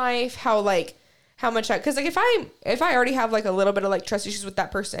were in life, how much because like if I already have like a little bit of like trust issues with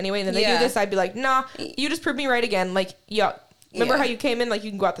that person anyway, and then they do this, I'd be like, nah, you just proved me right again. Like, remember how you came in? Like,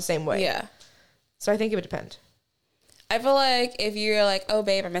 you can go out the same way. Yeah. So I think it would depend. I feel like if you're like, oh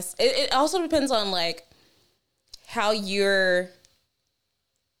babe, I missed. It also depends on like how I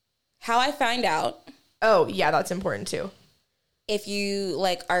find out. Oh yeah, that's important too. If you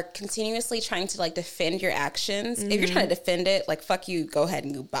like are continuously trying to like defend your actions, if you're trying to defend it, like fuck you, go ahead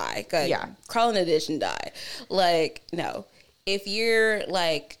and goodbye. Yeah, crawl in the ditch and die. Like no, if you're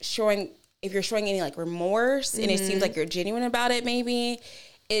showing any like remorse and it seems like you're genuine about it, maybe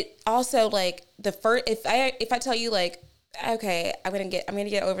it also like the first if I tell you like okay, I'm gonna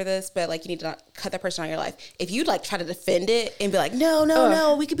get over this, but like you need to not cut that person out of your life. If you like try to defend it and be like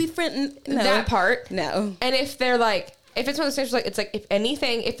no, we could be friends. No. That part, no. And if they're like. If it's one of those things like, it's like,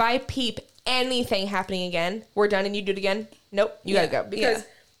 if I peep anything happening again, we're done and you do it again, nope, you gotta go. Because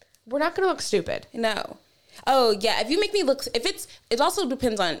we're not gonna look stupid. No. Oh, yeah, if you make me look, it also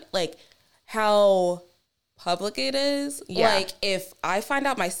depends on, like, how public it is. Yeah. Like, if I find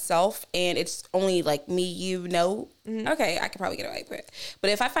out myself and it's only, like, me, okay, I could probably get away with it. But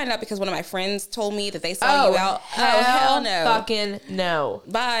if I find out because one of my friends told me that they saw you out, hell no. Fucking no.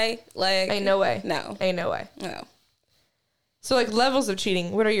 Bye. Like. Ain't no way. No. Ain't no way. No. So, like, levels of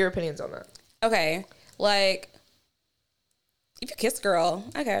cheating, what are your opinions on that? Okay, like, if you kiss a girl,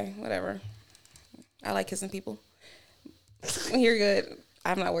 okay, whatever. I like kissing people. You're good.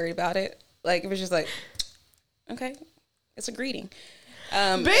 I'm not worried about it. Like, if it's just like, okay, it's a greeting.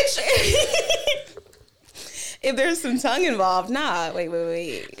 Bitch! If there's some tongue involved, nah, wait.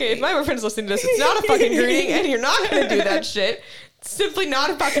 Okay, if my friend's listening to this, it's not a fucking greeting, and you're not going to do that shit. It's simply not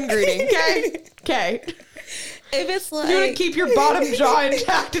a fucking greeting, okay? Okay. If it's like... You want to keep your bottom jaw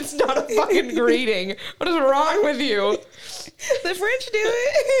intact, it's not a fucking greeting. What is wrong with you? The French do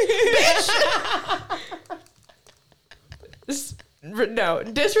it. Bitch. No.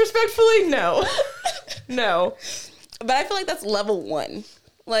 Disrespectfully, no. No. But I feel like that's level 1.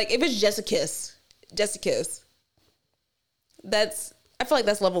 Like, if it's just a kiss. I feel like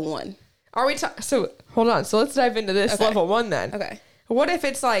that's level 1. Are we... So, hold on. So, let's dive into this level 1 then. Okay. What if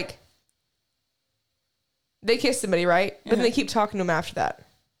it's like... They kiss somebody, right? But then they keep talking to them after that.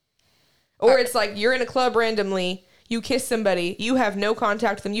 Or it's like, you're in a club randomly, you kiss somebody, you have no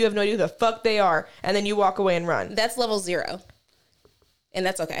contact with them, you have no idea who the fuck they are, and then you walk away and run. That's level 0. And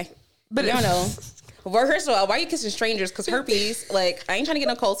that's okay. But you don't know. Well, first of all, why are you kissing strangers? Because herpes, like, I ain't trying to get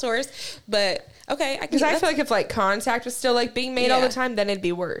no cold sores, but okay. Because I feel like if, like, contact was still, like, being made all the time, then it'd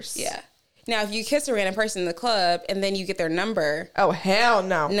be worse. Yeah. Now, if you kiss a random person in the club, and then you get their number. Oh, hell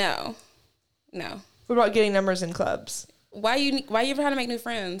no. No. What about getting numbers in clubs? Why you ever trying to make new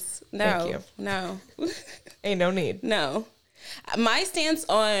friends? No. Thank you. No. Ain't no need. No. My stance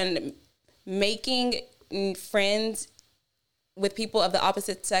on making friends with people of the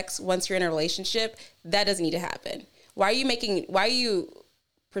opposite sex once you're in a relationship, that doesn't need to happen. Why are you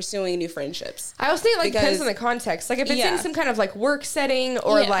pursuing new friendships? I also think like depends on the context. Like if it's in some kind of like work setting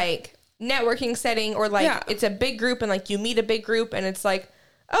or like networking setting or like it's a big group and like you meet a big group and it's like,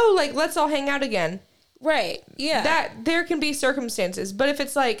 oh, like let's all hang out again. Right. Yeah. That there can be circumstances. But if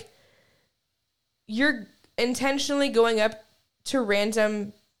it's like you're intentionally going up to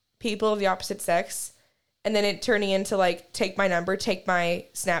random people of the opposite sex and then it turning into like, take my number, take my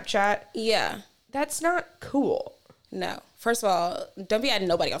Snapchat. Yeah. That's not cool. No. First of all, don't be adding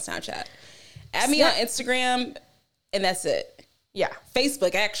nobody on Snapchat. Add me on Instagram and that's it. Yeah.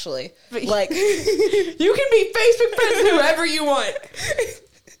 Facebook, actually. Like, you can be Facebook friends with whoever you want.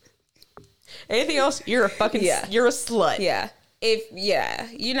 Anything else, you're a fucking, you're a slut. Yeah.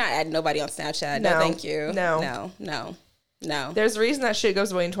 You're not adding nobody on Snapchat. No, thank you. No. There's a reason that shit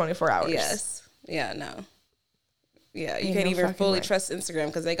goes away in 24 hours. Yes. Yeah, no. Yeah, you can't even fully trust Instagram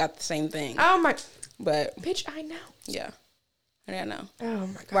because they got the same thing. Oh my. But. Bitch, I know. Yeah. I know. Oh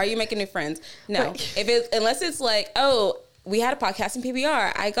my God. Why are you making new friends? No. Unless it's like, oh, we had a podcast in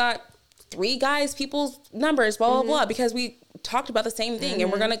PBR. I got 3 guys, people's numbers, blah, blah, blah, because we talked about the same thing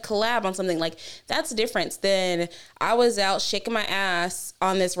and we're going to collab on something. Like, that's the difference. Then I was out shaking my ass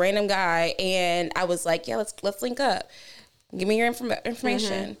on this random guy and I was like, yeah, let's link up. Give me your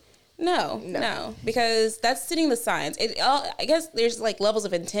information. No, because that's sitting the signs. I guess there's like levels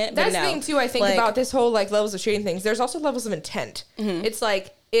of intent. But that's the thing too. I think about this whole like levels of shooting things. There's also levels of intent. It's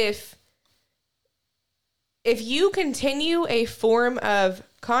like if you continue a form of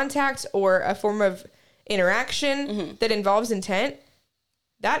contact or a form of interaction that involves intent,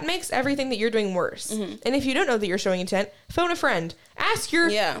 that makes everything that you're doing worse. And if you don't know that you're showing intent, phone a friend. Ask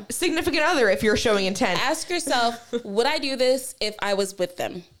your significant other if you're showing intent. Ask yourself, would I do this if I was with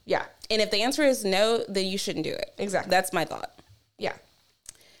them? Yeah. And if the answer is no, then you shouldn't do it. Exactly. That's my thought. Yeah.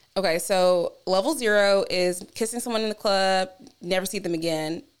 Okay, so level 0 is kissing someone in the club, never see them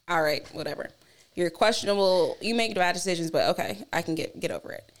again. All right, whatever. You're questionable. You make bad decisions, but okay, I can get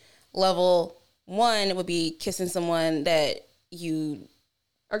over it. Level 1 would be kissing someone that you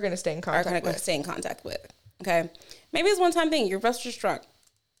are going to stay in contact with. Okay. Maybe it's one time thing. You're both just drunk.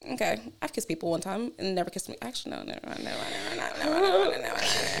 Okay. I've kissed people one time and never kissed me. Actually, no.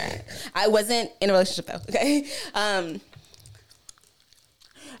 I wasn't in a relationship though. Okay.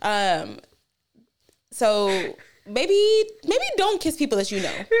 So maybe don't kiss people that you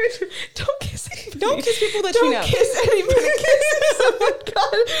know. Don't kiss anybody. Don't kiss people that you know. Don't kiss anybody. Oh my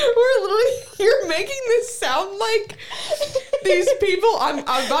God. You're making this sound like these people. I'm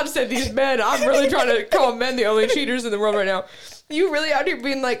about to say these men. I'm really trying to call men the only cheaters in the world right now. You really out here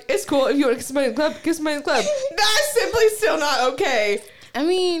being like, it's cool if you want to kiss somebody in the club, kiss somebody in the club. That's simply still not okay. I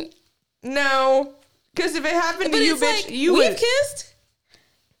mean, no. Because if it happened to you, bitch, like, you we've kissed.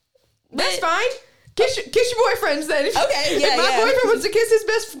 That's fine. Kiss your boyfriends then. Okay, yeah, if my boyfriend wants to kiss his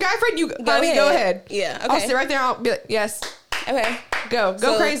best guy friend, go ahead. Yeah, okay. I'll sit right there. I'll be like, yes. Okay. Go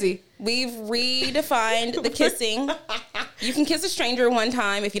crazy. We've redefined the kissing. You can kiss a stranger one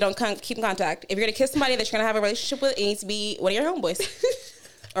time if you don't keep in contact. If you're going to kiss somebody that you're going to have a relationship with, it needs to be one of your homeboys.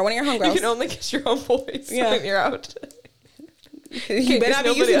 Or one of your homegirls. You can only kiss your homeboys when you're out. You better not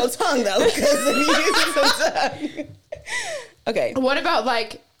be using no tongue, though. Because if you use some tongue. Okay. What about,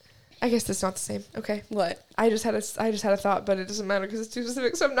 like... I guess that's not the same. Okay. What? I just had a thought, but it doesn't matter because it's too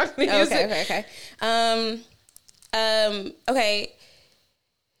specific, so I'm not going to use it. Okay. Okay.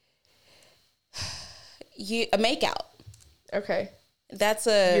 A makeout. Okay. That's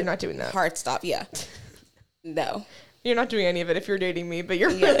you're not doing that. Hard stop. Yeah. No. You're not doing any of it if you're dating me, but you're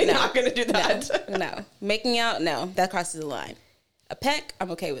really not going to do that. No. Making out, no. That crosses the line. A peck,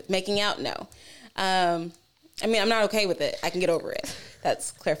 I'm okay with. Making out, no. I mean, I'm not okay with it. I can get over it.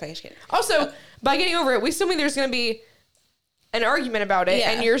 That's clarification. Also, by getting over it, we still mean there's going to be an argument about it,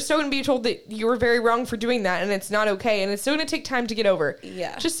 and you're still going to be told that you were very wrong for doing that, and it's not okay, and it's still going to take time to get over.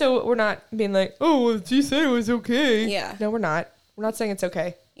 Yeah. Just so we're not being like, oh, well, she said it was okay. Yeah. No, we're not. We're not saying it's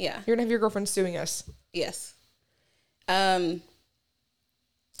okay. Yeah. You're going to have your girlfriend suing us. Yes.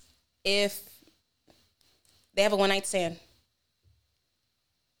 If they have a one-night stand.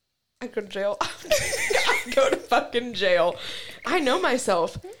 I'd go to jail. I'd go to fucking jail. I know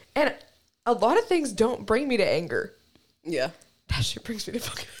myself. And a lot of things don't bring me to anger. Yeah. That shit brings me to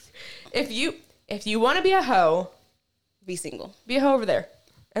fucking... If you want to be a hoe... Be single. Be a hoe over there.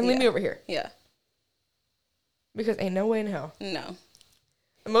 And leave me over here. Yeah. Because ain't no way in hell. No.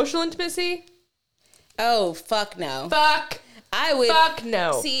 Emotional intimacy? Oh, fuck no. Fuck. I would... Fuck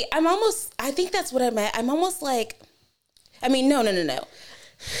no. See, I think that's what I'm at. I'm almost like... I mean, no.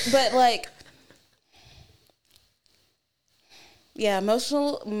 But like, yeah,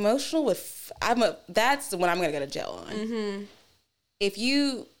 emotional with that's when I'm gonna go to jail on. Mm-hmm. If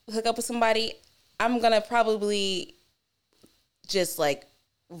you hook up with somebody, I'm gonna probably just like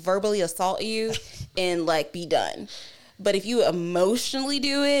verbally assault you and like be done. But if you emotionally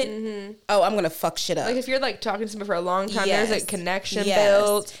do it, I'm gonna fuck shit up. Like if you're like talking to somebody for a long time, there's a connection yes.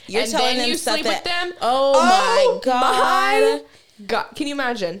 built. You're and telling then them you stuff sleep that, with them. Oh my god. God, can you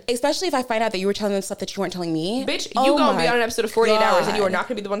imagine? Especially if I find out that you were telling them stuff that you weren't telling me. Bitch, you gonna be on an episode of 48 Hours and you are not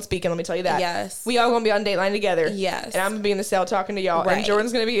gonna be the one speaking, let me tell you that. Yes. We all gonna be on Dateline together. Yes. And I'm gonna be in the cell talking to y'all. Right. And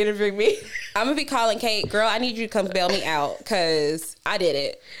Jordan's gonna be interviewing me. I'm gonna be calling Kate, girl, I need you to come bail me out because I did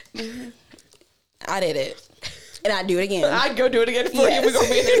it. I did it. And I'd do it again. I'd go do it again for you. We're gonna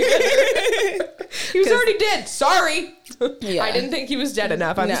be in there together. He was already dead. Sorry. Yeah. I didn't think he was dead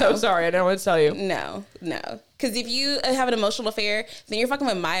enough. I'm so sorry. I don't want to tell you. No. Because if you have an emotional affair, then you're fucking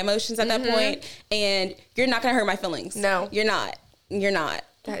with my emotions at that point, and you're not gonna hurt my feelings. No, you're not.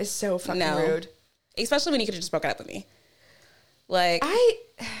 That is so fucking rude. Especially when you could have just broken up with me. Like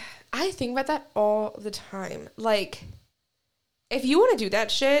I think about that all the time. Like, if you want to do that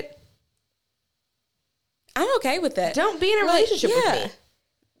shit, I'm okay with that. Don't be in a relationship with me.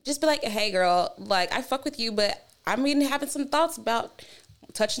 Just be like, hey, girl, like I fuck with you, but I'm even having some thoughts about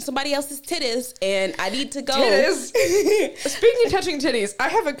touching somebody else's titties, and I need to go. Titties. Speaking of touching titties,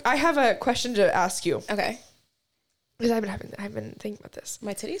 I have a question to ask you. Okay. Because I've been thinking about this.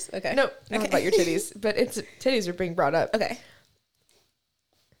 My titties? Okay. No, not about your titties, but titties are being brought up. Okay.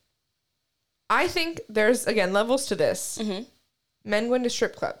 I think there's again levels to this. Mm-hmm. Men going to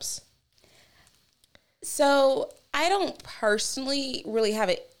strip clubs. So I don't personally really have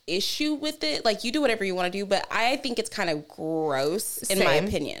an issue with it. Like, you do whatever you want to do, but I think it's kind of gross in my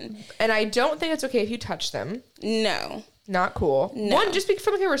opinion. And I don't think it's okay if you touch them. No. Not cool. No. One, just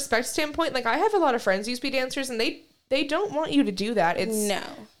from like a respect standpoint, like I have a lot of friends who used to be dancers and they don't want you to do that.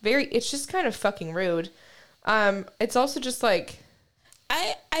 It's just kind of fucking rude. It's also just like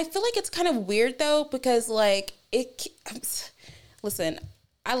I feel like it's kind of weird though, because like listen,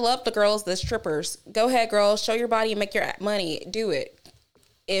 I love the girls, the strippers. Go ahead, girls. Show your body and make your money. Do it.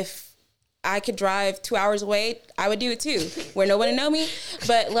 If I could drive 2 hours away, I would do it too, where no one would know me.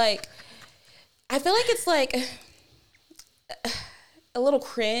 But like, I feel like it's like a little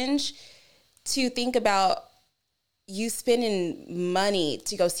cringe to think about you spending money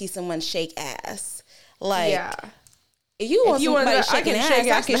to go see someone shake ass. Like, if you want somebody shaking ass,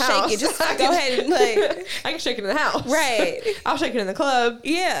 I can shake it. Just go ahead and like, I can shake it in the house. Right. I'll shake it in the club.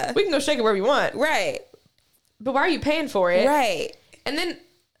 Yeah. We can go shake it wherever you want. Right. But why are you paying for it? Right. And then,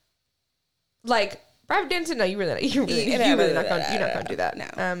 like, private dancing, no, you're not gonna do that.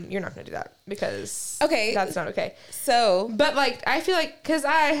 No. You're not gonna do that because that's not okay. So, but like, I feel like because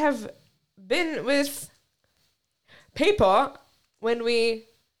I have been with people when we,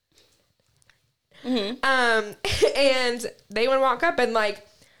 and they want to walk up and like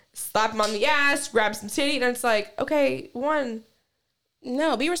slap them on the ass, grab some titty, and it's like, okay,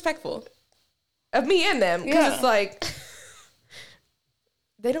 no, be respectful of me and them because it's like.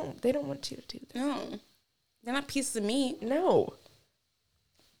 They don't want you to do that. No. They're not pieces of meat. No.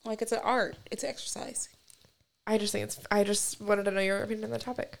 Like, it's an art. It's an exercise. I just wanted to know your opinion on the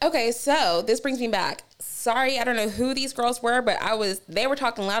topic. Okay, so this brings me back. Sorry, I don't know who these girls were, but they were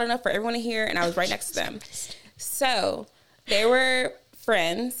talking loud enough for everyone to hear, and I was right next to them. So they were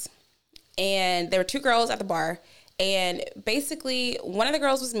friends, and there were two girls at the bar, and basically one of the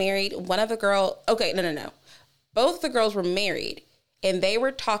girls was married. No. Both of the girls were married. And they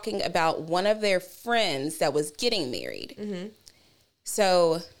were talking about one of their friends that was getting married. Mm-hmm.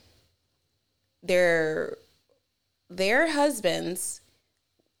 So their husbands,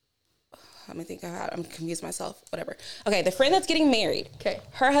 let me think I'm confused myself, whatever. Okay, the friend that's getting married,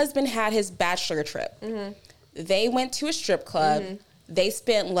 her husband had his bachelor trip. Mm-hmm. They went to a strip club. Mm-hmm. They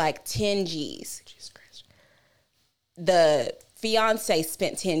spent like 10 G's. Jesus Christ. The fiance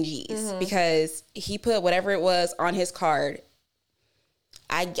spent 10 G's because he put whatever it was on his card.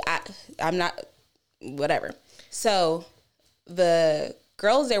 I'm not, whatever. So the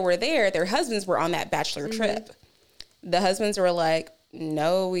girls that were there, their husbands were on that bachelor trip. The husbands were like,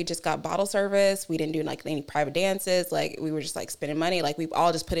 no, we just got bottle service. We didn't do like any private dances. Like we were just like spending money. Like we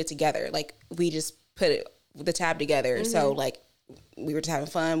all just put it together. Like we just put the tab together. Mm-hmm. So like we were just having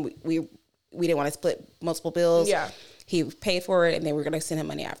fun. We didn't want to split multiple bills. Yeah. He paid for it and then we were going to send him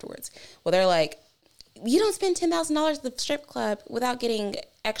money afterwards. Well, they're like, you don't spend $10,000 at the strip club without getting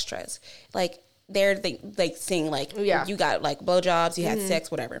extras. Like they're saying like you got like blowjobs, you had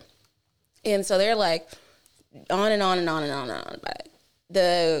sex, whatever. And so they're like, on and on and on and on and on about it.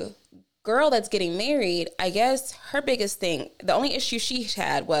 The girl that's getting married, I guess her biggest thing, the only issue she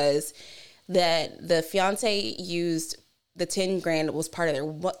had was that the fiance used the 10 grand was part of their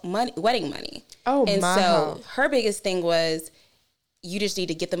wedding money. Oh, and so her biggest thing was, you just need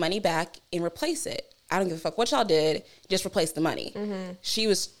to get the money back and replace it. I don't give a fuck what y'all did. Just replace the money. Mm-hmm. She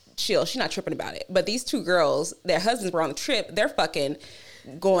was chill. She's not tripping about it. But these two girls, their husbands were on the trip. They're fucking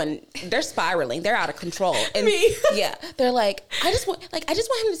going, they're spiraling. They're out of control. And me. Yeah. They're like, I just want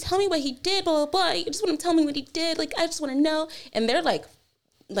him to tell me what he did, blah, blah, blah. I just want him to tell me what he did. Like, I just want to know. And they're like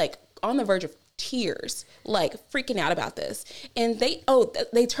on the verge of tears, like freaking out about this. And they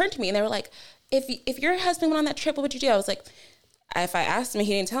turned to me and they were like, if your husband went on that trip, what would you do? I was like, if I asked him and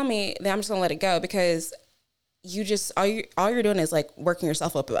he didn't tell me, then I'm just gonna let it go, because you just all you're doing is like working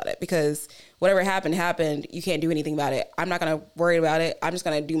yourself up about it, because whatever happened. You can't do anything about it. I'm not gonna worry about it. I'm just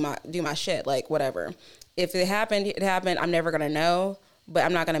gonna do my shit, like whatever. If it happened, it happened. I'm never gonna know, but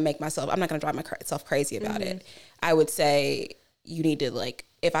I'm not gonna drive myself crazy about it. I would say you need to, like,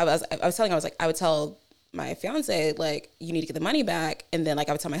 I would tell my fiance, like, you need to get the money back. And then, like,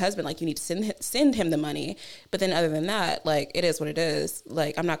 I would tell my husband, like, you need to send him the money. But then other than that, like, it is what it is.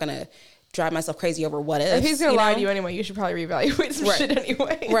 Like, I'm not going to drive myself crazy over what if. If he's going to lie to you anyway, you should probably reevaluate some shit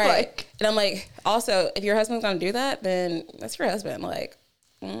anyway. Right. Like, and I'm like, also, if your husband's going to do that, then that's your husband. Like,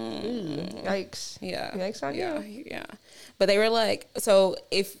 yikes. Yeah. Yikes on you. Yeah. But they were like, so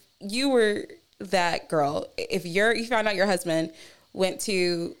if you were that girl, if you found out your husband went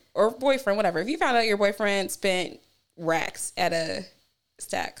to, or boyfriend, whatever, if you found out your boyfriend spent racks at a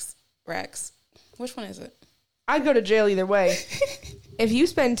racks, which one is it? I'd go to jail either way. If you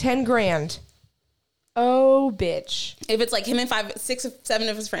spend 10 grand, oh, bitch. If it's like him and 5, 6, 7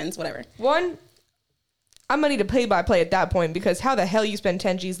 of his friends, whatever. One, I'm going to need a play-by-play at that point, because how the hell you spend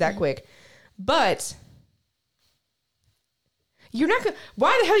 10 G's that quick? But you're not going to,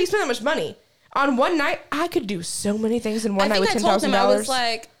 why the hell you spend that much money? On one night, I could do so many things in one night with $10,000. I was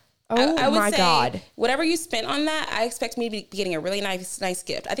like, I would my say, God. Whatever you spent on that, I expect me to be getting a really nice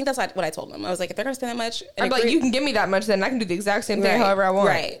gift. I think that's what I told them. I was like, if they're going to spend that much. I'm like, you can give me that much, then I can do the exact same thing however I want.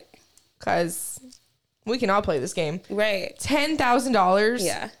 Right. Because we can all play this game. Right. $10,000.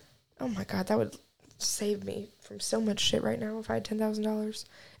 Yeah. Oh my God, that would save me from so much shit right now if I had $10,000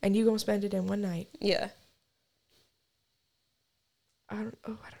 and you gonna spend it in one night. Yeah. I don't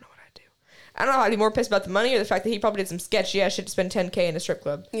know what I'd do. I don't know if I'd be more pissed about the money or the fact that he probably did some sketchy ass shit to spend $10K in a strip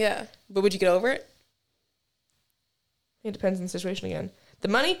club. Yeah. But would you get over it? It depends on the situation again. The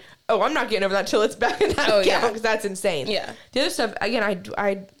money? Oh, I'm not getting over that till it's back in that account, because that's insane. Yeah. The other stuff, again,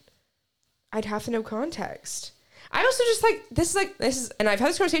 I'd have to know context. I also just like, this is, and I've had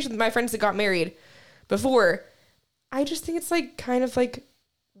this conversation with my friends that got married before. I just think it's like kind of like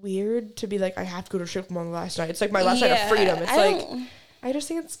weird to be like, I have to go to a strip club on the last night. It's like my last night of freedom. It's I just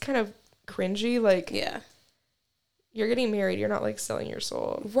think it's kind of cringy. Like, yeah, you're getting married. You're not like selling your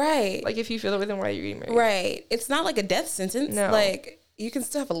soul. Right. Like, if you feel it within, why are you getting married? Right. It's not like a death sentence. No. Like, you can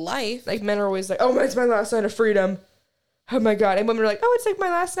still have a life. Like, men are always like, oh, it's my last night of freedom. Oh my God. And women are like, oh, it's like my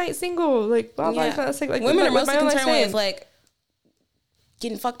last night single. Like, blah, blah, blah. It's like women are mostly concerned with like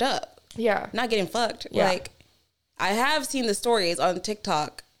getting fucked up. Yeah. Not getting fucked. Yeah. Like, I have seen the stories on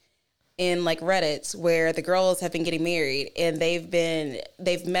TikTok in like Reddits where the girls have been getting married and they've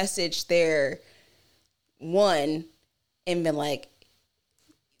messaged their one and been like,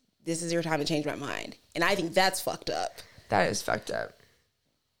 this is your time to change my mind. And I think that's fucked up. That is fucked up.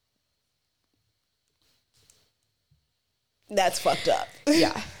 That's fucked up.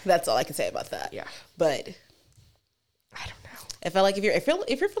 Yeah. That's all I can say about that. Yeah. But I don't know. I feel like if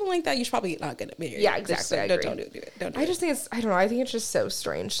you're feeling like that, you should probably not get married. Yeah, exactly. I agree. Don't do it. Don't do it. I just think it's, I don't know. I think it's just so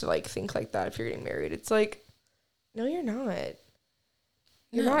strange to like think like that if you're getting married. It's like, no, you're not.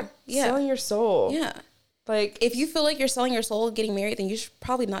 You're not selling your soul. Yeah. Like, if you feel like you're selling your soul getting married, then you should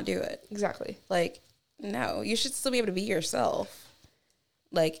probably not do it. Exactly. Like, no, you should still be able to be yourself.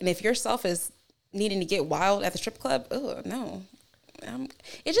 Like, and if yourself is needing to get wild at the strip club, oh no,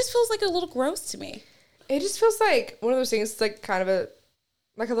 it just feels like a little gross to me. It just feels like one of those things. It's like kind of a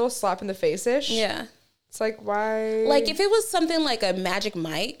little slap in the face ish. Yeah, it's like, why? Like, if it was something like a Magic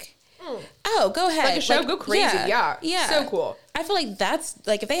Mike, oh, go ahead, like a show, like, go crazy. Yeah, so cool. I feel like that's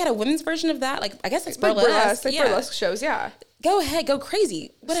like if they had a women's version of that, like I guess it's burlesque, burlesque shows. Yeah, go ahead, go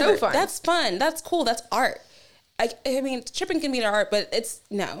crazy. Whatever. So fun. That's fun. That's cool. That's art. I mean, stripping can be an art, but it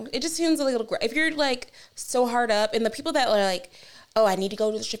just seems a little, if you're like so hard up, and the people that are like, oh, I need to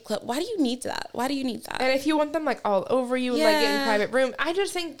go to the strip club. Why do you need that? And if you want them like all over you and like get in a private room, I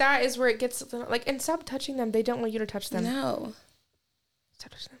just think that is where it gets like, and stop touching them. They don't want you to touch them. No.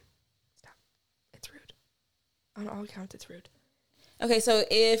 Stop touching them. Stop. It's rude. On all accounts, it's rude. Okay, so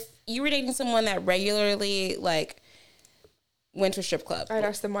if you were dating someone that regularly, like, went to a strip club. I'd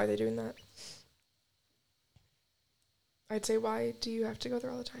ask them why they're doing that. I'd say, why do you have to go there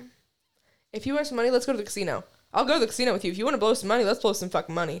all the time? If you want some money, let's go to the casino. I'll go to the casino with you. If you want to blow some money, let's blow some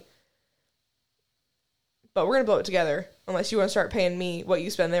fucking money. But we're going to blow it together. Unless you want to start paying me what you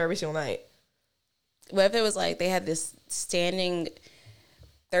spend there every single night. What if it was like they had this standing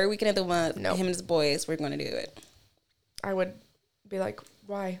third weekend of the month, him and his boys were going to do it? I would be like,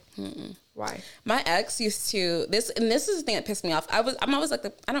 why? Why? My ex used to, this is the thing that pissed me off. I'm always like,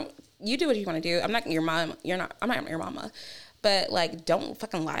 you do what you want to do. I'm not your mom. I'm not your mama. But, like, don't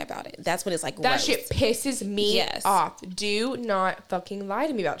fucking lie about it. That's what it's like. That shit pisses me off. Do not fucking lie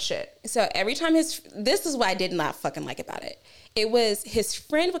to me about shit. So every time this is what I did not fucking like about it. It was his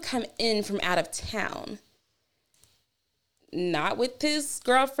friend would come in from out of town. Not with his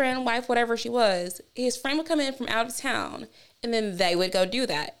girlfriend, wife, whatever she was. His friend would come in from out of town. And then they would go do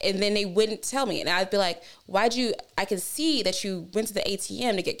that. And then they wouldn't tell me. And I'd be like, I can see that you went to the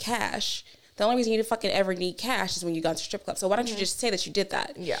ATM to get cash. The only reason you fucking ever need cash is when you got to strip club. So why don't you just say that you did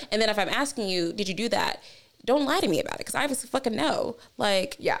that? Yeah. And then if I'm asking you, did you do that? Don't lie to me about it, because I obviously fucking know.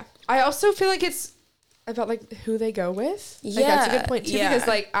 Like, yeah. I also feel like it's about, like, who they go with. Like, yeah. That's a good point, too. Yeah. Because,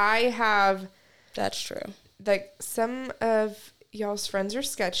 like, I have... That's true. Like, some of y'all's friends are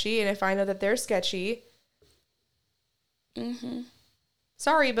sketchy. And if I know that they're sketchy...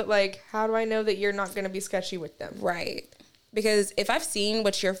 Sorry, but, like, how do I know that you're not going to be sketchy with them? Right. Because if I've seen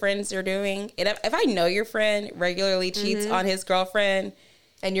what your friends are doing, and if I know your friend regularly cheats on his girlfriend,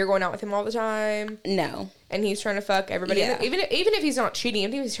 and you're going out with him all the time, no, and he's trying to fuck everybody, even if he's not cheating,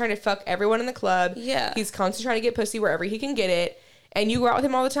 even if he's trying to fuck everyone in the club, he's constantly trying to get pussy wherever he can get it, and you go out with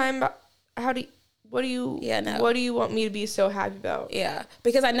him all the time, what do you want me to be so happy about? Yeah,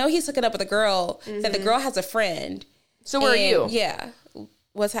 because I know he's hooking up with a girl that the girl has a friend. So where are you? Yeah,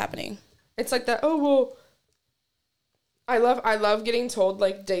 what's happening? It's like that. Oh well. I love getting told,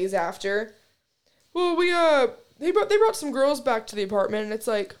 like, days after, well, they brought some girls back to the apartment, and it's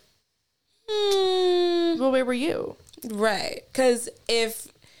like, well, where were you? Right. Because if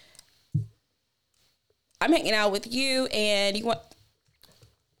I'm hanging out with you and you want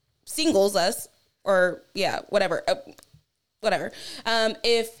singles us, or whatever,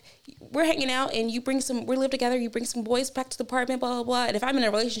 if we're hanging out and we live together, you bring some boys back to the apartment, blah, blah, blah. And if I'm in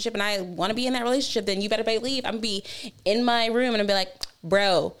a relationship and I want to be in that relationship, then you better leave. I'm going to be in my room and I'm be like,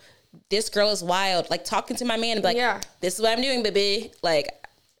 bro, this girl is wild. Like, talking to my man and be like, this is what I'm doing, baby. Like,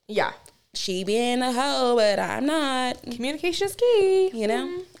 she being a hoe, but I'm not. Communication is key. You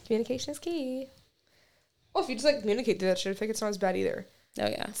know? Communication is key. Well, if you just, like, communicate through that shit, I think it's not as bad either. Oh,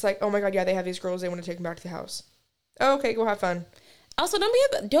 yeah. It's like, oh my God, they have these girls. They want to take them back to the house. Oh, okay, go have fun. Also,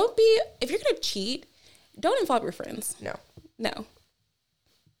 don't be, if you're going to cheat, don't involve your friends. No.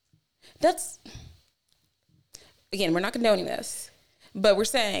 That's, again, we're not condoning this, but we're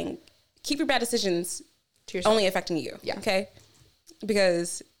saying keep your bad decisions to yourself. Only affecting you. Yeah. Okay?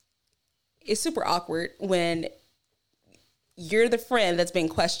 Because it's super awkward when you're the friend that's being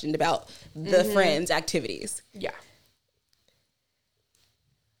questioned about the friend's activities. Yeah.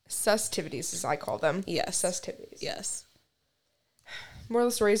 Sustivities, as I call them. Yes. Sustivities. Yes. Moral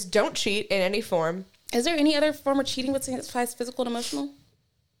of the story is don't cheat in any form. Is there any other form of cheating besides physical and emotional?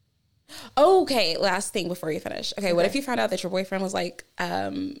 Okay, last thing before you finish. Okay, what if you found out that your boyfriend was like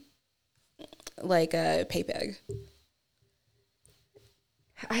a pay pig?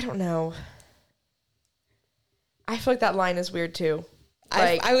 I don't know. I feel like that line is weird too.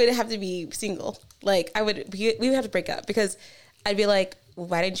 Like, I would have to be single. Like, we would have to break up, because I'd be like,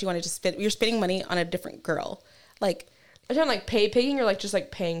 why didn't you want to just you're spending money on a different girl? Like, are you talking like pay pigging, or like just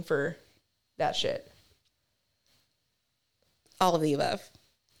like paying for that shit? All of the above.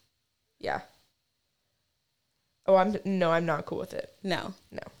 Yeah. Oh, I'm not cool with it. No.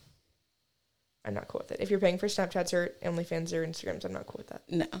 I'm not cool with it. If you're paying for Snapchats or OnlyFans or Instagrams, I'm not cool with that.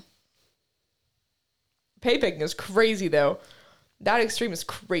 No. Pay pigging is crazy though. That extreme is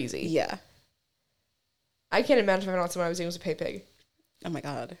crazy. Yeah. I can't imagine if I found someone I was doing was a pay pig. Oh my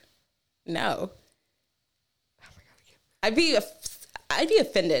God. No. I'd be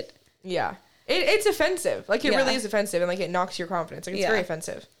offended. Yeah. It's offensive. Like, it really is offensive, and like, it knocks your confidence. Like, it's very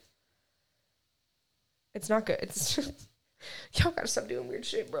offensive. It's not good. It's y'all gotta stop doing weird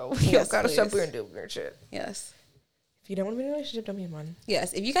shit, bro. Y'all gotta stop doing weird shit. Yes. If you don't want to be in a relationship, don't be in one.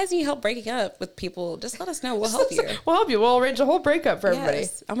 Yes. If you guys need help breaking up with people, just let us know. We'll help you. We'll help you. We'll arrange a whole breakup for everybody.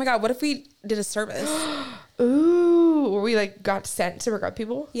 Oh my God. What if we did a service? Ooh. Where we like got sent to break up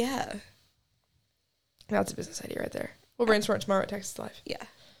people? Yeah. That's a business idea right there. We'll brainstorm it tomorrow at Texas Live. Yeah.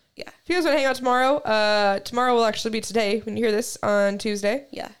 Yeah. If you guys want to hang out tomorrow will actually be today when you hear this on Tuesday.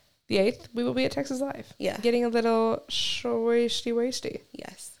 Yeah. The 8th, we will be at Texas Live. Yeah. Getting a little wasty.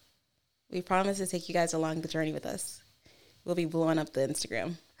 Yes. We promise to take you guys along the journey with us. We'll be blowing up the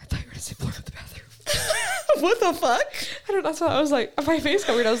Instagram. I thought you were going to say blowing up the bathroom. What the fuck? I don't know. That's what I was like, my face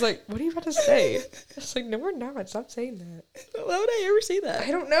got weird. I was like, what are you about to say? I was like, no, we're not. Stop saying that. Why would I ever say that?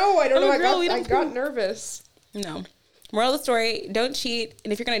 I don't know. Girl, I got nervous. No. Moral of the story, don't cheat.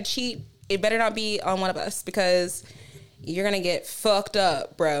 And if you're going to cheat, it better not be on one of us because you're going to get fucked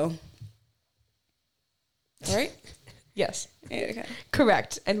up, bro. All right? Yes. Okay.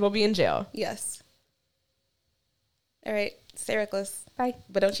 Correct. And we'll be in jail. Yes. All right. Stay reckless. Bye.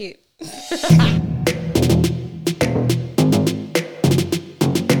 But don't cheat.